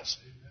Gentiles.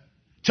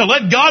 To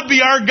let God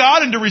be our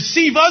God and to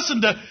receive us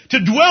and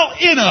to dwell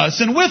in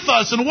us and with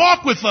us and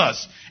walk with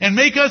us and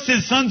make us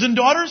His sons and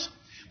daughters.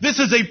 This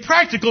is a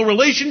practical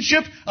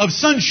relationship of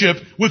sonship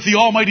with the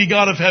Almighty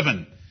God of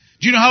heaven.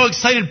 Do you know how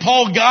excited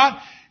Paul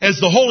got as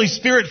the Holy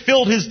Spirit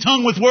filled his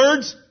tongue with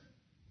words?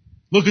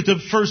 Look at the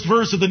first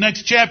verse of the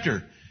next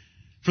chapter.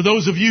 For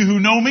those of you who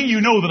know me, you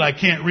know that I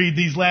can't read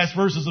these last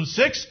verses of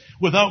 6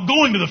 without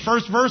going to the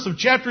first verse of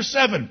chapter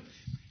 7.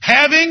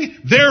 Having,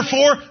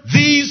 therefore,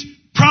 these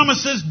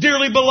promises,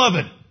 dearly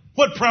beloved.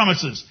 What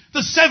promises?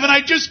 The 7 I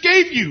just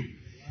gave you.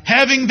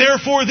 Having,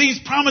 therefore, these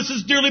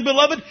promises, dearly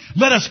beloved,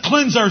 let us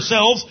cleanse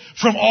ourselves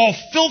from all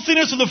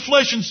filthiness of the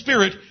flesh and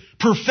spirit,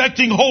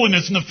 perfecting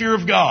holiness in the fear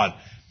of God.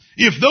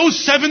 If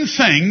those 7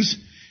 things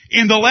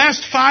in the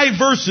last 5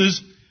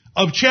 verses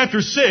of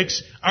chapter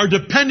 6 are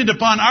dependent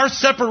upon our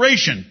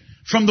separation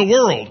from the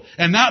world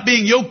and not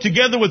being yoked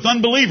together with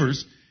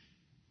unbelievers,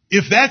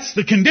 if that's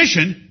the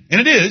condition,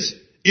 and it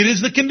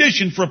is the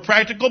condition for a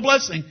practical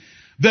blessing,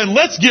 then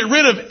let's get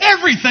rid of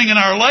everything in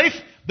our life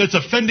that's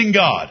offending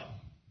God.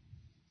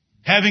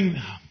 Having,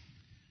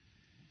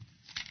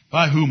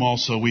 by whom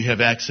also we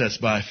have access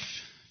by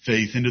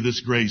faith into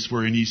this grace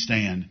wherein ye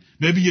stand.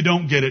 Maybe you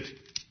don't get it.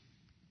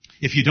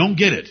 If you don't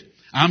get it,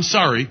 I'm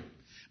sorry.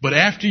 But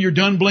after you're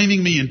done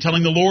blaming me and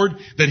telling the Lord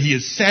that He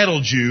has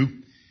saddled you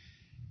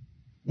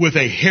with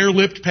a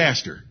hair-lipped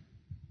pastor,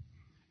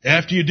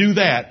 after you do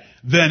that,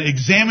 then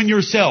examine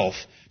yourself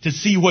to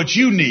see what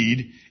you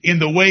need in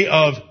the way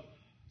of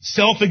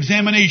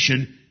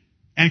self-examination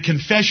and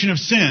confession of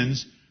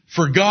sins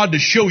for God to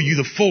show you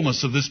the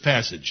fullness of this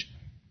passage.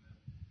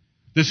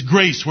 This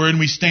grace wherein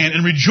we stand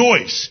and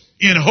rejoice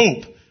in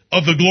hope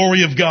of the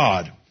glory of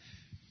God.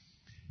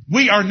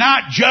 We are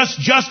not just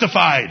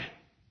justified.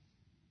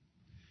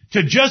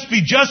 To just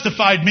be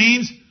justified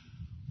means,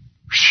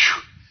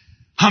 whew,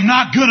 I'm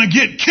not going to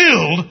get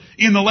killed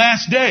in the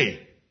last day.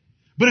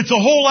 But it's a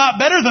whole lot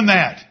better than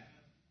that.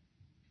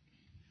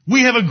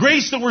 We have a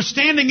grace that we're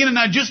standing in, and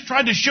I just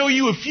tried to show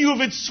you a few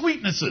of its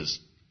sweetnesses.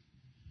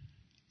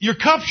 Your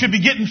cup should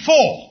be getting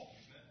full.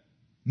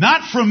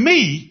 Not from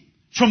me,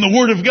 from the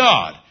Word of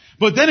God.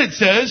 But then it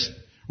says,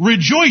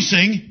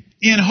 rejoicing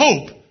in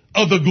hope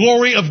of the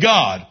glory of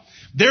God.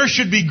 There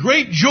should be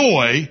great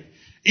joy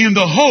in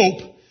the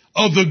hope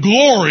of the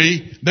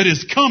glory that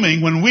is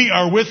coming when we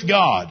are with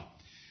God.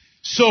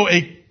 So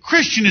a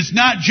Christian is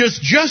not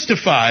just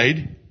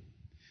justified,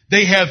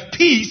 they have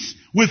peace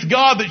with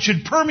God that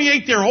should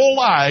permeate their whole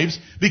lives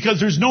because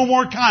there's no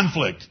more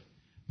conflict.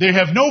 They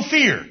have no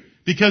fear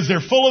because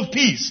they're full of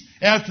peace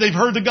after they've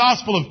heard the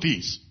gospel of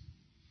peace.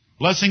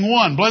 Blessing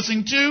 1.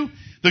 Blessing 2,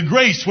 the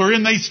grace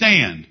wherein they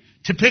stand.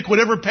 To pick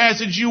whatever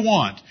passage you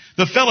want.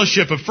 The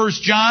fellowship of 1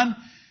 John,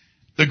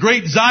 the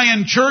great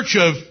Zion church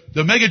of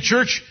the mega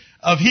church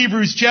of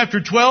Hebrews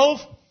chapter 12,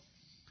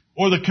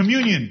 or the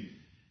communion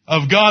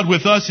of God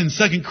with us in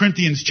 2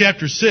 Corinthians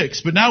chapter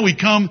 6. But now we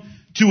come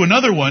to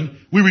another one.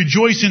 We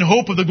rejoice in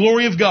hope of the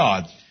glory of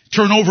God.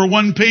 Turn over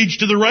one page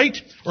to the right,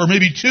 or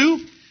maybe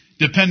two,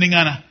 depending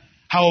on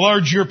how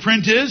large your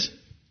print is.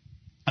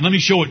 And let me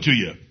show it to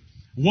you.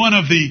 One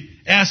of the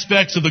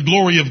aspects of the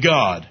glory of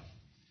God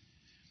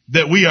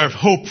that we have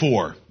hope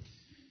for.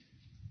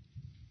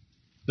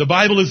 The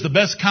Bible is the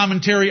best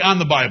commentary on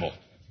the Bible.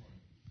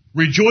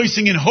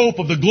 Rejoicing in hope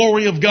of the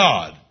glory of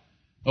God.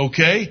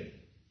 Okay?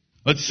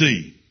 Let's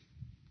see.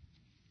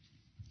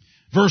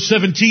 Verse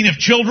 17, if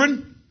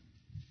children,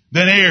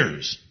 then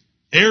heirs.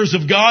 Heirs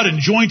of God and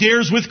joint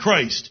heirs with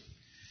Christ.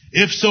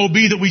 If so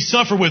be that we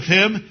suffer with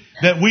Him,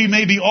 that we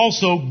may be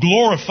also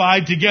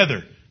glorified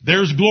together.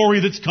 There's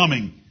glory that's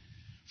coming.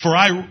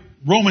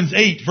 Romans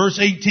 8, verse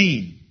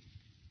 18.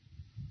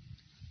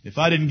 If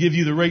I didn't give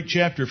you the right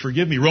chapter,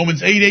 forgive me.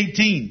 Romans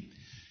 8:18.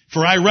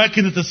 For I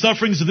reckon that the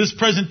sufferings of this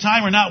present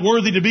time are not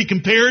worthy to be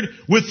compared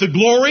with the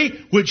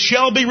glory which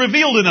shall be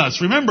revealed in us.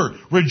 Remember,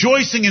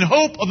 rejoicing in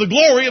hope of the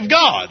glory of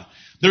God.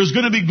 There's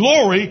going to be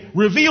glory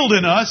revealed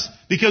in us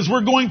because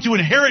we're going to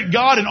inherit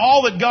God and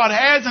all that God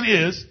has and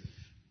is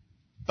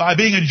by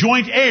being a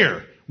joint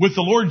heir with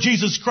the Lord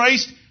Jesus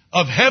Christ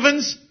of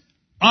heaven's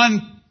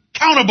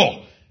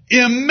uncountable,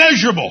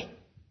 immeasurable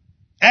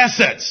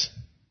assets,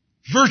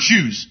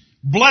 virtues,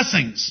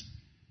 blessings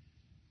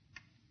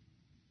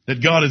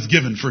that God has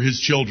given for His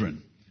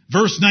children.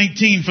 Verse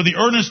 19, for the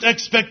earnest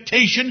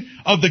expectation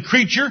of the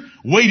creature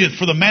waiteth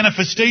for the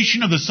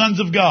manifestation of the sons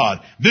of God.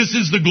 This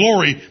is the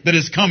glory that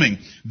is coming.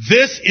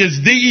 This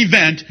is the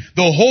event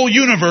the whole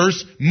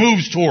universe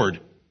moves toward.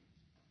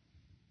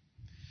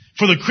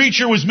 For the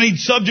creature was made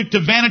subject to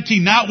vanity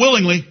not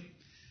willingly,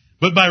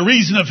 but by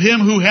reason of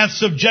Him who hath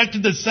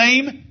subjected the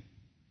same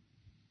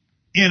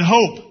in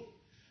hope.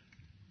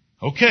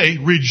 Okay,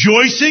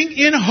 rejoicing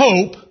in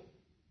hope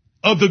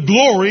of the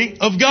glory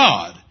of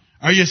God.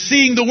 Are you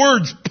seeing the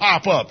words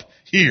pop up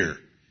here?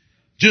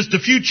 Just a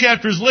few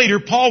chapters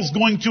later, Paul's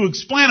going to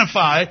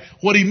explanify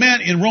what he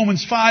meant in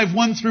Romans 5,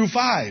 1 through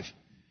 5.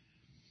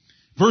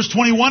 Verse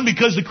 21,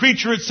 because the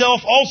creature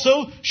itself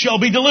also shall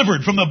be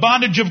delivered from the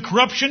bondage of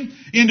corruption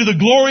into the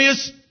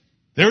glorious,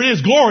 there it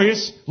is,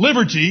 glorious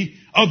liberty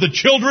of the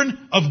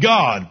children of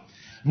God.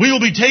 We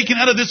will be taken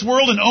out of this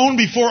world and owned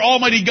before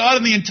Almighty God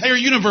and the entire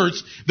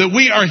universe that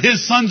we are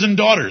His sons and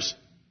daughters.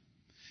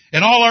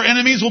 And all our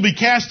enemies will be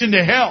cast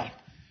into hell.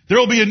 There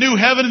will be a new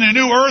heaven and a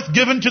new earth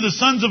given to the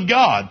sons of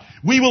God.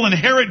 We will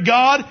inherit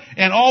God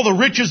and all the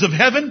riches of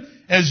heaven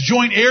as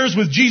joint heirs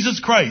with Jesus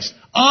Christ.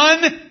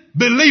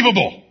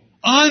 Unbelievable,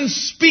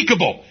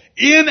 unspeakable,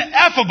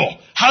 ineffable.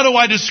 How do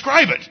I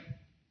describe it?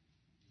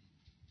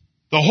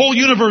 The whole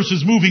universe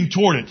is moving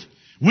toward it.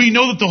 We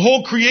know that the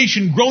whole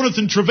creation groaneth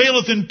and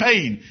travaileth in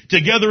pain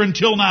together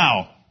until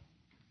now.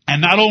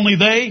 And not only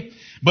they,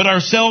 but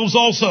ourselves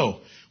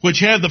also,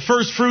 which have the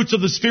first fruits of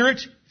the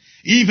Spirit,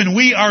 even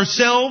we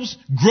ourselves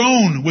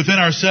groan within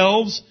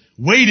ourselves,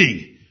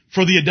 waiting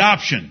for the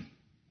adoption.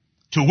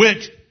 To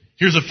wit,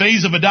 here's a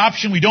phase of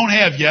adoption we don't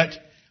have yet,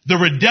 the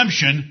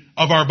redemption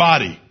of our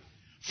body.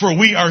 For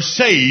we are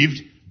saved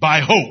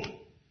by hope.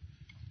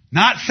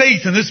 Not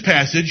faith in this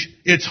passage,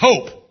 it's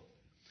hope.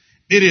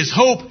 It is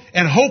hope,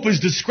 and hope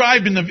is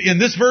described in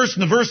this verse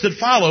and the verse that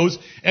follows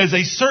as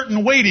a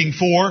certain waiting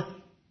for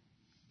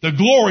the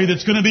glory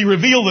that's going to be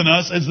revealed in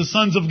us as the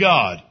sons of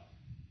God.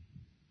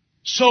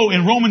 So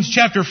in Romans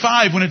chapter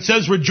 5, when it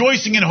says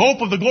rejoicing in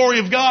hope of the glory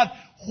of God,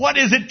 what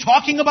is it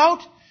talking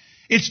about?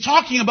 It's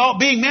talking about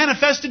being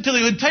manifested to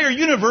the entire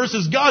universe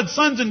as God's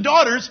sons and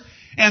daughters,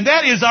 and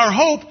that is our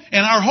hope,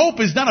 and our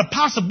hope is not a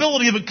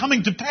possibility of it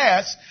coming to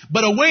pass,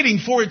 but a waiting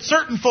for its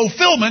certain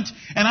fulfillment,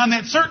 and on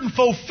that certain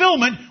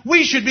fulfillment,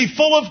 we should be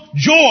full of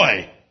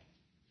joy.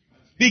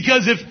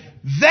 Because if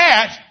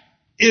that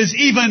is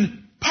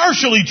even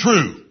partially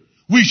true,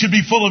 we should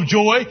be full of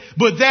joy,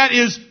 but that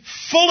is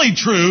fully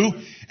true,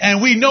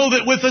 and we know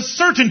that with a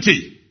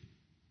certainty,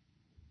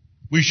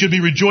 we should be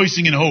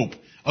rejoicing in hope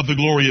of the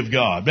glory of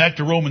God. Back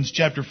to Romans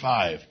chapter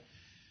 5.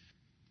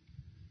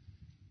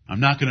 I'm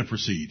not going to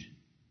proceed.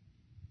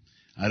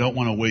 I don't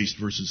want to waste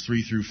verses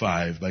 3 through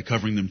 5 by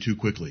covering them too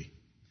quickly.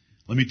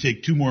 Let me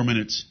take 2 more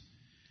minutes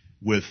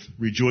with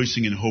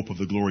rejoicing in hope of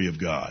the glory of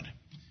God.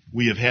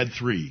 We have had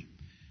 3.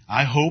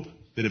 I hope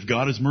that if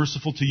God is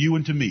merciful to you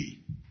and to me,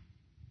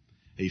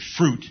 a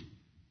fruit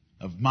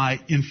of my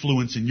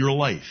influence in your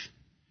life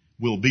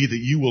will be that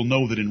you will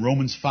know that in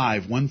Romans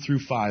 5, 1 through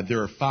 5,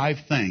 there are 5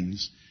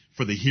 things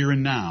for the here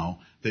and now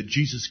that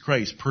Jesus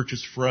Christ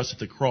purchased for us at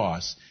the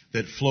cross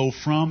that flow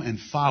from and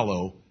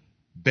follow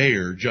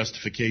bare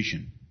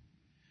justification.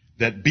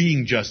 That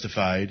being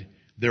justified,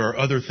 there are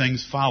other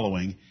things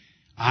following.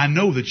 I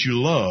know that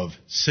you love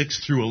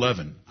 6 through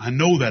 11. I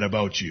know that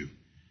about you.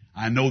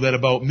 I know that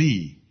about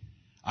me.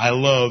 I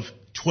love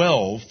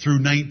 12 through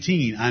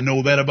 19. I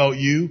know that about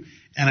you,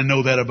 and I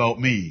know that about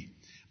me.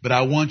 But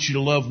I want you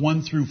to love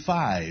 1 through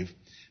 5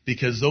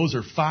 because those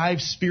are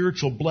 5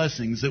 spiritual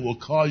blessings that will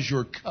cause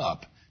your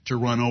cup to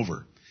run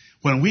over.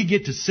 When we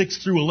get to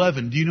 6 through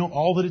 11, do you know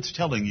all that it's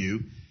telling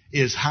you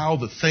is how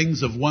the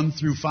things of 1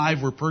 through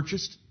 5 were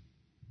purchased?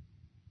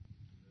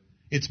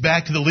 It's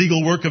back to the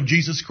legal work of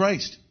Jesus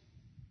Christ.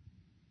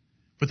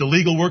 But the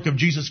legal work of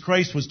Jesus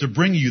Christ was to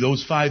bring you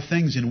those 5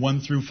 things in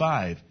 1 through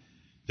 5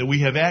 that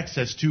we have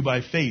access to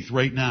by faith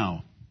right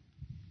now.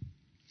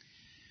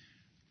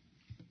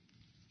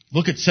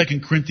 Look at 2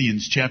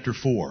 Corinthians chapter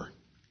 4.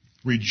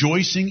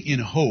 Rejoicing in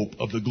hope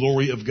of the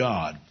glory of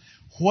God.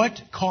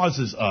 What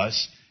causes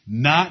us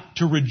not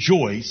to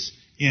rejoice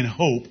in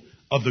hope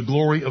of the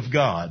glory of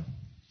God?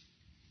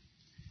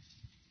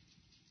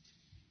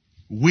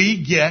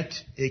 We get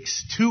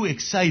too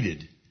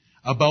excited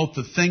about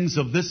the things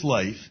of this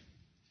life,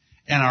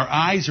 and our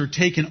eyes are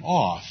taken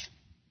off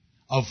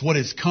of what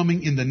is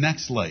coming in the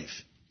next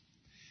life.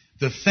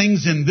 The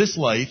things in this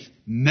life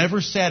never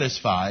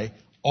satisfy,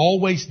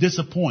 always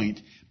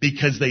disappoint,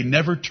 because they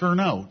never turn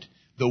out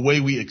the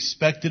way we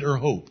expected or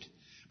hoped.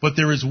 But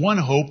there is one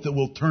hope that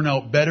will turn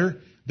out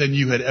better than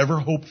you had ever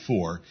hoped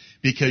for,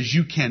 because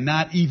you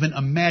cannot even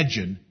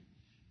imagine,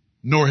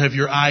 nor have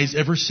your eyes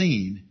ever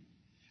seen,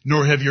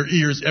 nor have your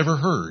ears ever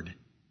heard,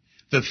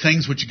 the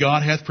things which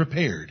God hath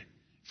prepared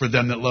for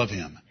them that love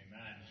Him.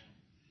 Amen.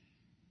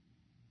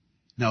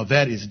 Now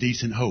that is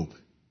decent hope.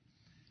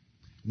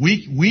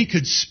 We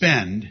could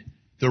spend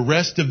the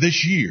rest of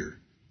this year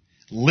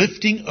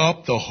lifting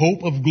up the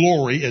hope of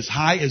glory as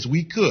high as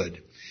we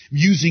could,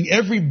 using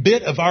every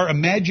bit of our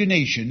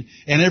imagination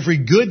and every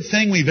good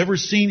thing we've ever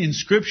seen in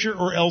Scripture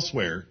or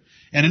elsewhere,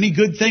 and any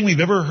good thing we've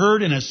ever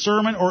heard in a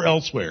sermon or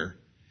elsewhere.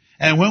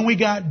 And when we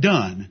got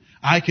done,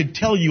 I could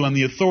tell you on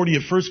the authority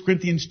of 1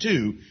 Corinthians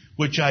 2,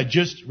 which I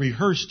just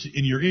rehearsed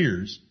in your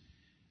ears,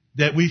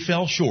 that we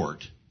fell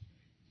short.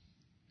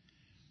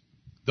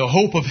 The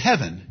hope of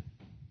heaven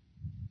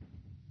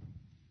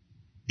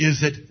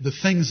is that the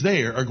things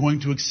there are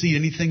going to exceed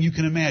anything you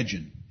can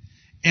imagine.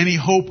 Any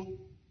hope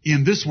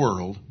in this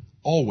world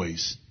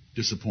always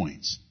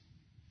disappoints.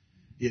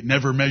 It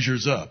never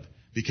measures up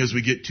because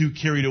we get too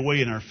carried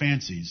away in our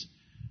fancies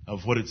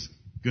of what it's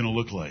going to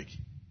look like.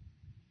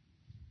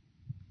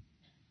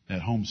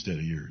 That homestead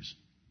of yours.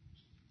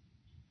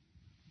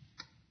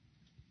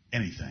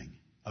 Anything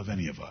of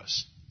any of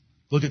us.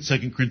 Look at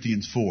 2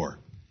 Corinthians 4.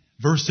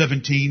 Verse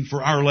 17,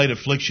 for our light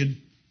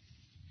affliction.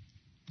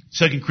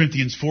 2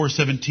 Corinthians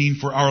 4:17,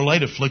 for our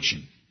light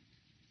affliction,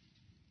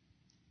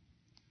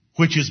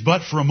 which is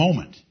but for a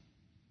moment.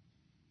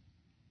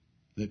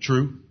 Is that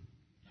true?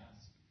 Yes.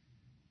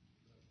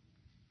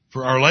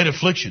 For our light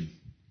affliction,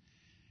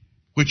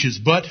 which is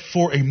but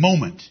for a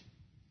moment,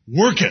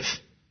 worketh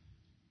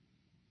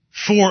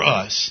for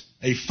us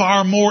a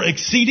far more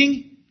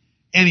exceeding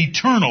and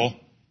eternal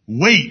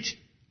weight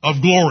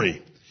of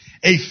glory.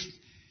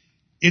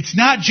 It's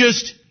not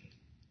just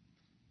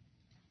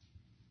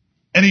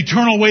an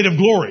eternal weight of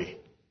glory.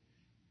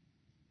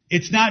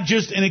 It's not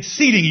just an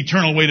exceeding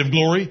eternal weight of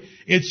glory.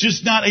 It's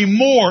just not a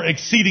more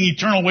exceeding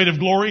eternal weight of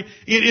glory.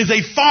 It is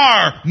a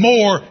far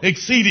more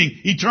exceeding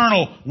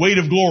eternal weight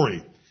of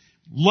glory.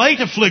 Light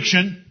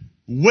affliction,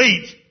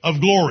 weight of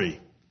glory.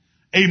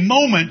 A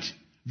moment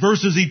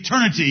versus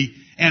eternity,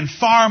 and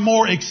far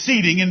more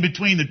exceeding in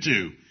between the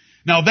two.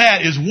 Now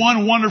that is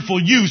one wonderful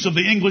use of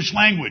the English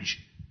language.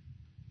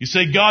 You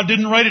say, God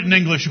didn't write it in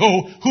English.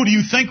 Oh, who do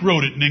you think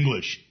wrote it in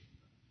English?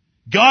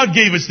 God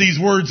gave us these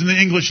words in the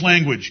English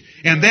language.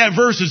 And that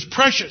verse is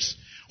precious.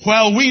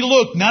 While we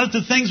look not at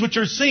the things which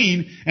are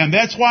seen, and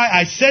that's why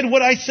I said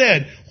what I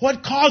said.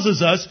 What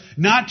causes us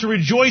not to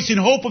rejoice in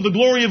hope of the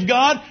glory of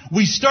God?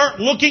 We start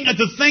looking at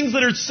the things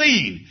that are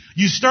seen.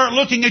 You start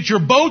looking at your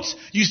boats.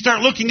 You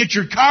start looking at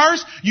your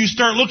cars. You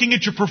start looking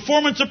at your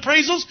performance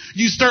appraisals.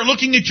 You start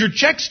looking at your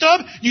check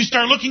stub. You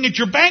start looking at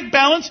your bank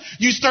balance.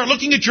 You start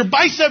looking at your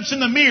biceps in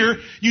the mirror.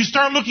 You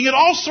start looking at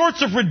all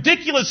sorts of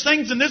ridiculous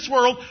things in this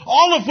world,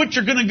 all of which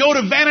are going to go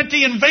to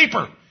vanity and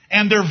vapor.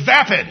 And they're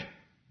vapid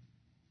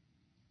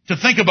to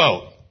think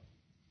about.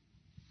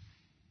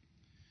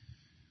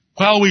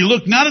 While we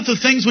look not at the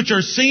things which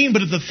are seen,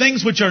 but at the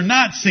things which are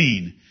not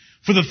seen.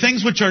 For the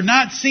things which are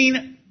not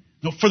seen,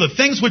 for the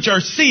things which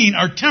are seen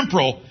are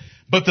temporal,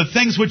 but the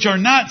things which are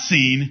not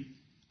seen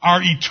are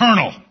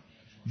eternal.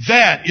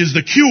 That is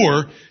the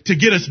cure to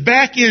get us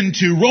back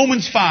into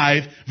Romans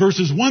 5,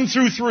 verses 1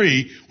 through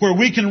 3, where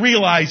we can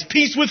realize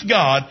peace with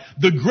God,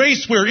 the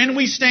grace wherein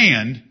we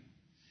stand,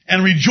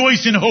 and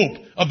rejoice in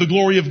hope of the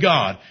glory of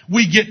God.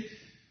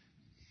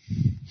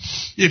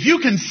 If you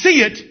can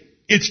see it,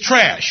 it's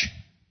trash.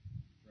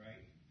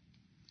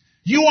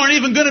 You aren't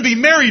even going to be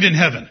married in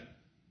heaven.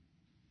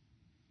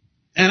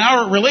 And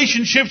our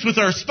relationships with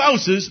our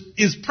spouses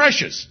is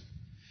precious.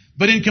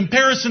 But in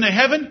comparison to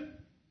heaven,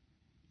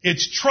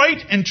 it's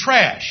trite and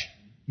trash.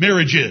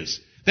 Marriage is.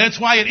 That's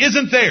why it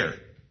isn't there.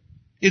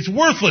 It's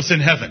worthless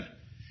in heaven.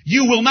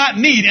 You will not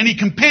need any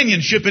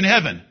companionship in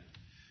heaven.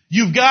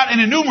 You've got an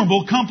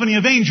innumerable company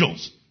of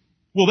angels.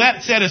 Will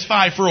that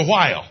satisfy for a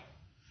while?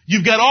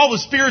 You've got all the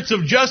spirits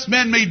of just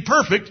men made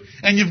perfect,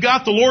 and you've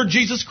got the Lord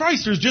Jesus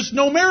Christ. There's just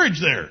no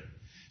marriage there.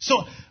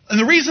 So, and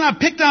the reason I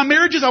picked on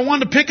marriage is I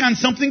wanted to pick on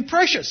something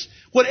precious.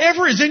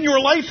 Whatever is in your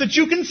life that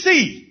you can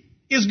see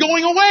is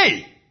going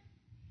away.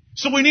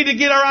 So we need to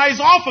get our eyes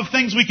off of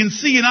things we can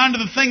see and onto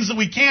the things that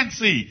we can't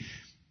see.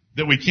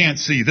 That we can't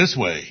see this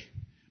way,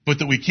 but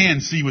that we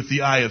can see with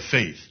the eye of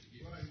faith.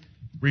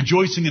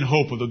 Rejoicing in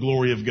hope of the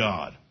glory of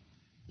God.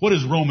 What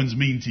does Romans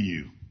mean to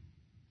you?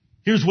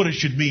 Here's what it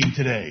should mean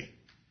today.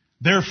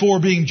 Therefore,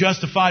 being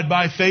justified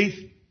by faith,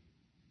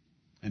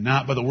 and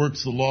not by the works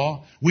of the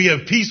law, we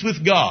have peace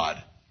with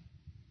God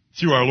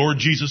through our Lord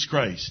Jesus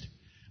Christ,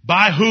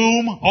 by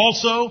whom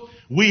also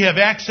we have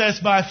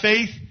access by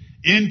faith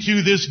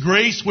into this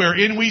grace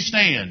wherein we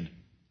stand,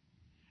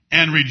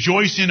 and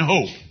rejoice in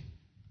hope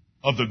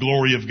of the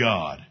glory of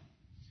God.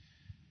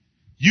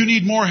 You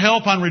need more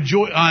help on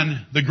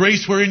the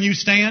grace wherein you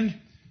stand?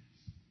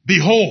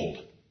 Behold,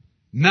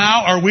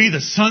 now are we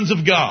the sons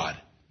of God.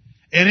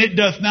 And it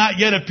doth not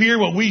yet appear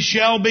what we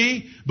shall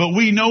be, but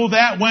we know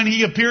that when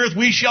he appeareth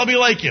we shall be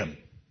like him,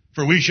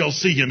 for we shall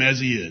see him as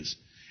he is.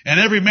 And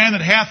every man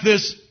that hath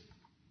this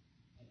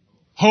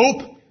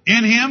hope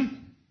in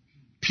him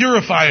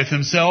purifieth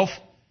himself,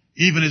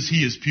 even as he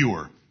is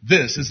pure.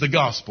 This is the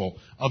gospel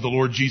of the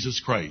Lord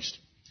Jesus Christ.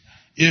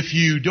 If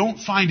you don't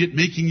find it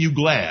making you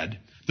glad,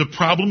 the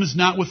problem is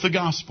not with the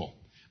gospel.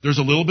 There's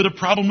a little bit of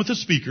problem with the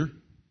speaker.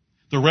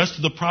 The rest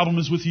of the problem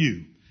is with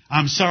you.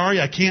 I'm sorry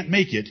I can't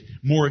make it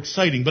more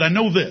exciting, but I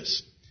know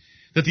this,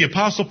 that the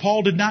Apostle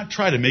Paul did not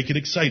try to make it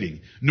exciting,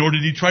 nor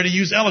did he try to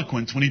use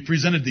eloquence when he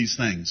presented these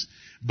things,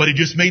 but he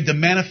just made them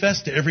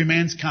manifest to every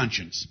man's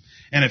conscience.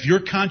 And if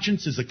your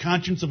conscience is the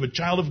conscience of a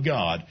child of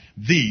God,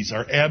 these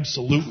are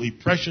absolutely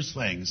precious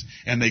things,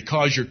 and they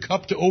cause your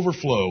cup to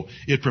overflow.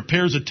 It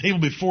prepares a table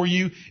before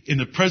you in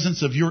the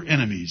presence of your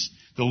enemies.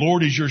 The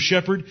Lord is your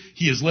shepherd.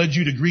 He has led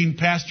you to green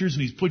pastures,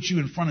 and he's put you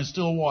in front of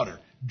still water.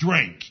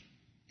 Drink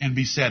and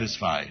be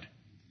satisfied.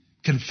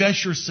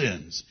 Confess your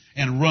sins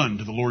and run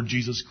to the Lord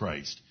Jesus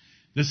Christ.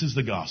 This is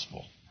the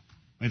gospel.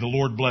 May the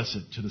Lord bless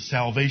it to the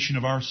salvation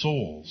of our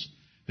souls,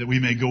 that we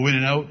may go in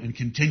and out and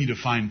continue to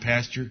find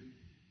pasture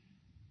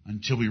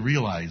until we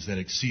realize that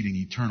exceeding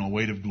eternal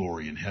weight of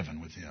glory in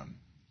heaven with him.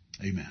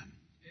 Amen.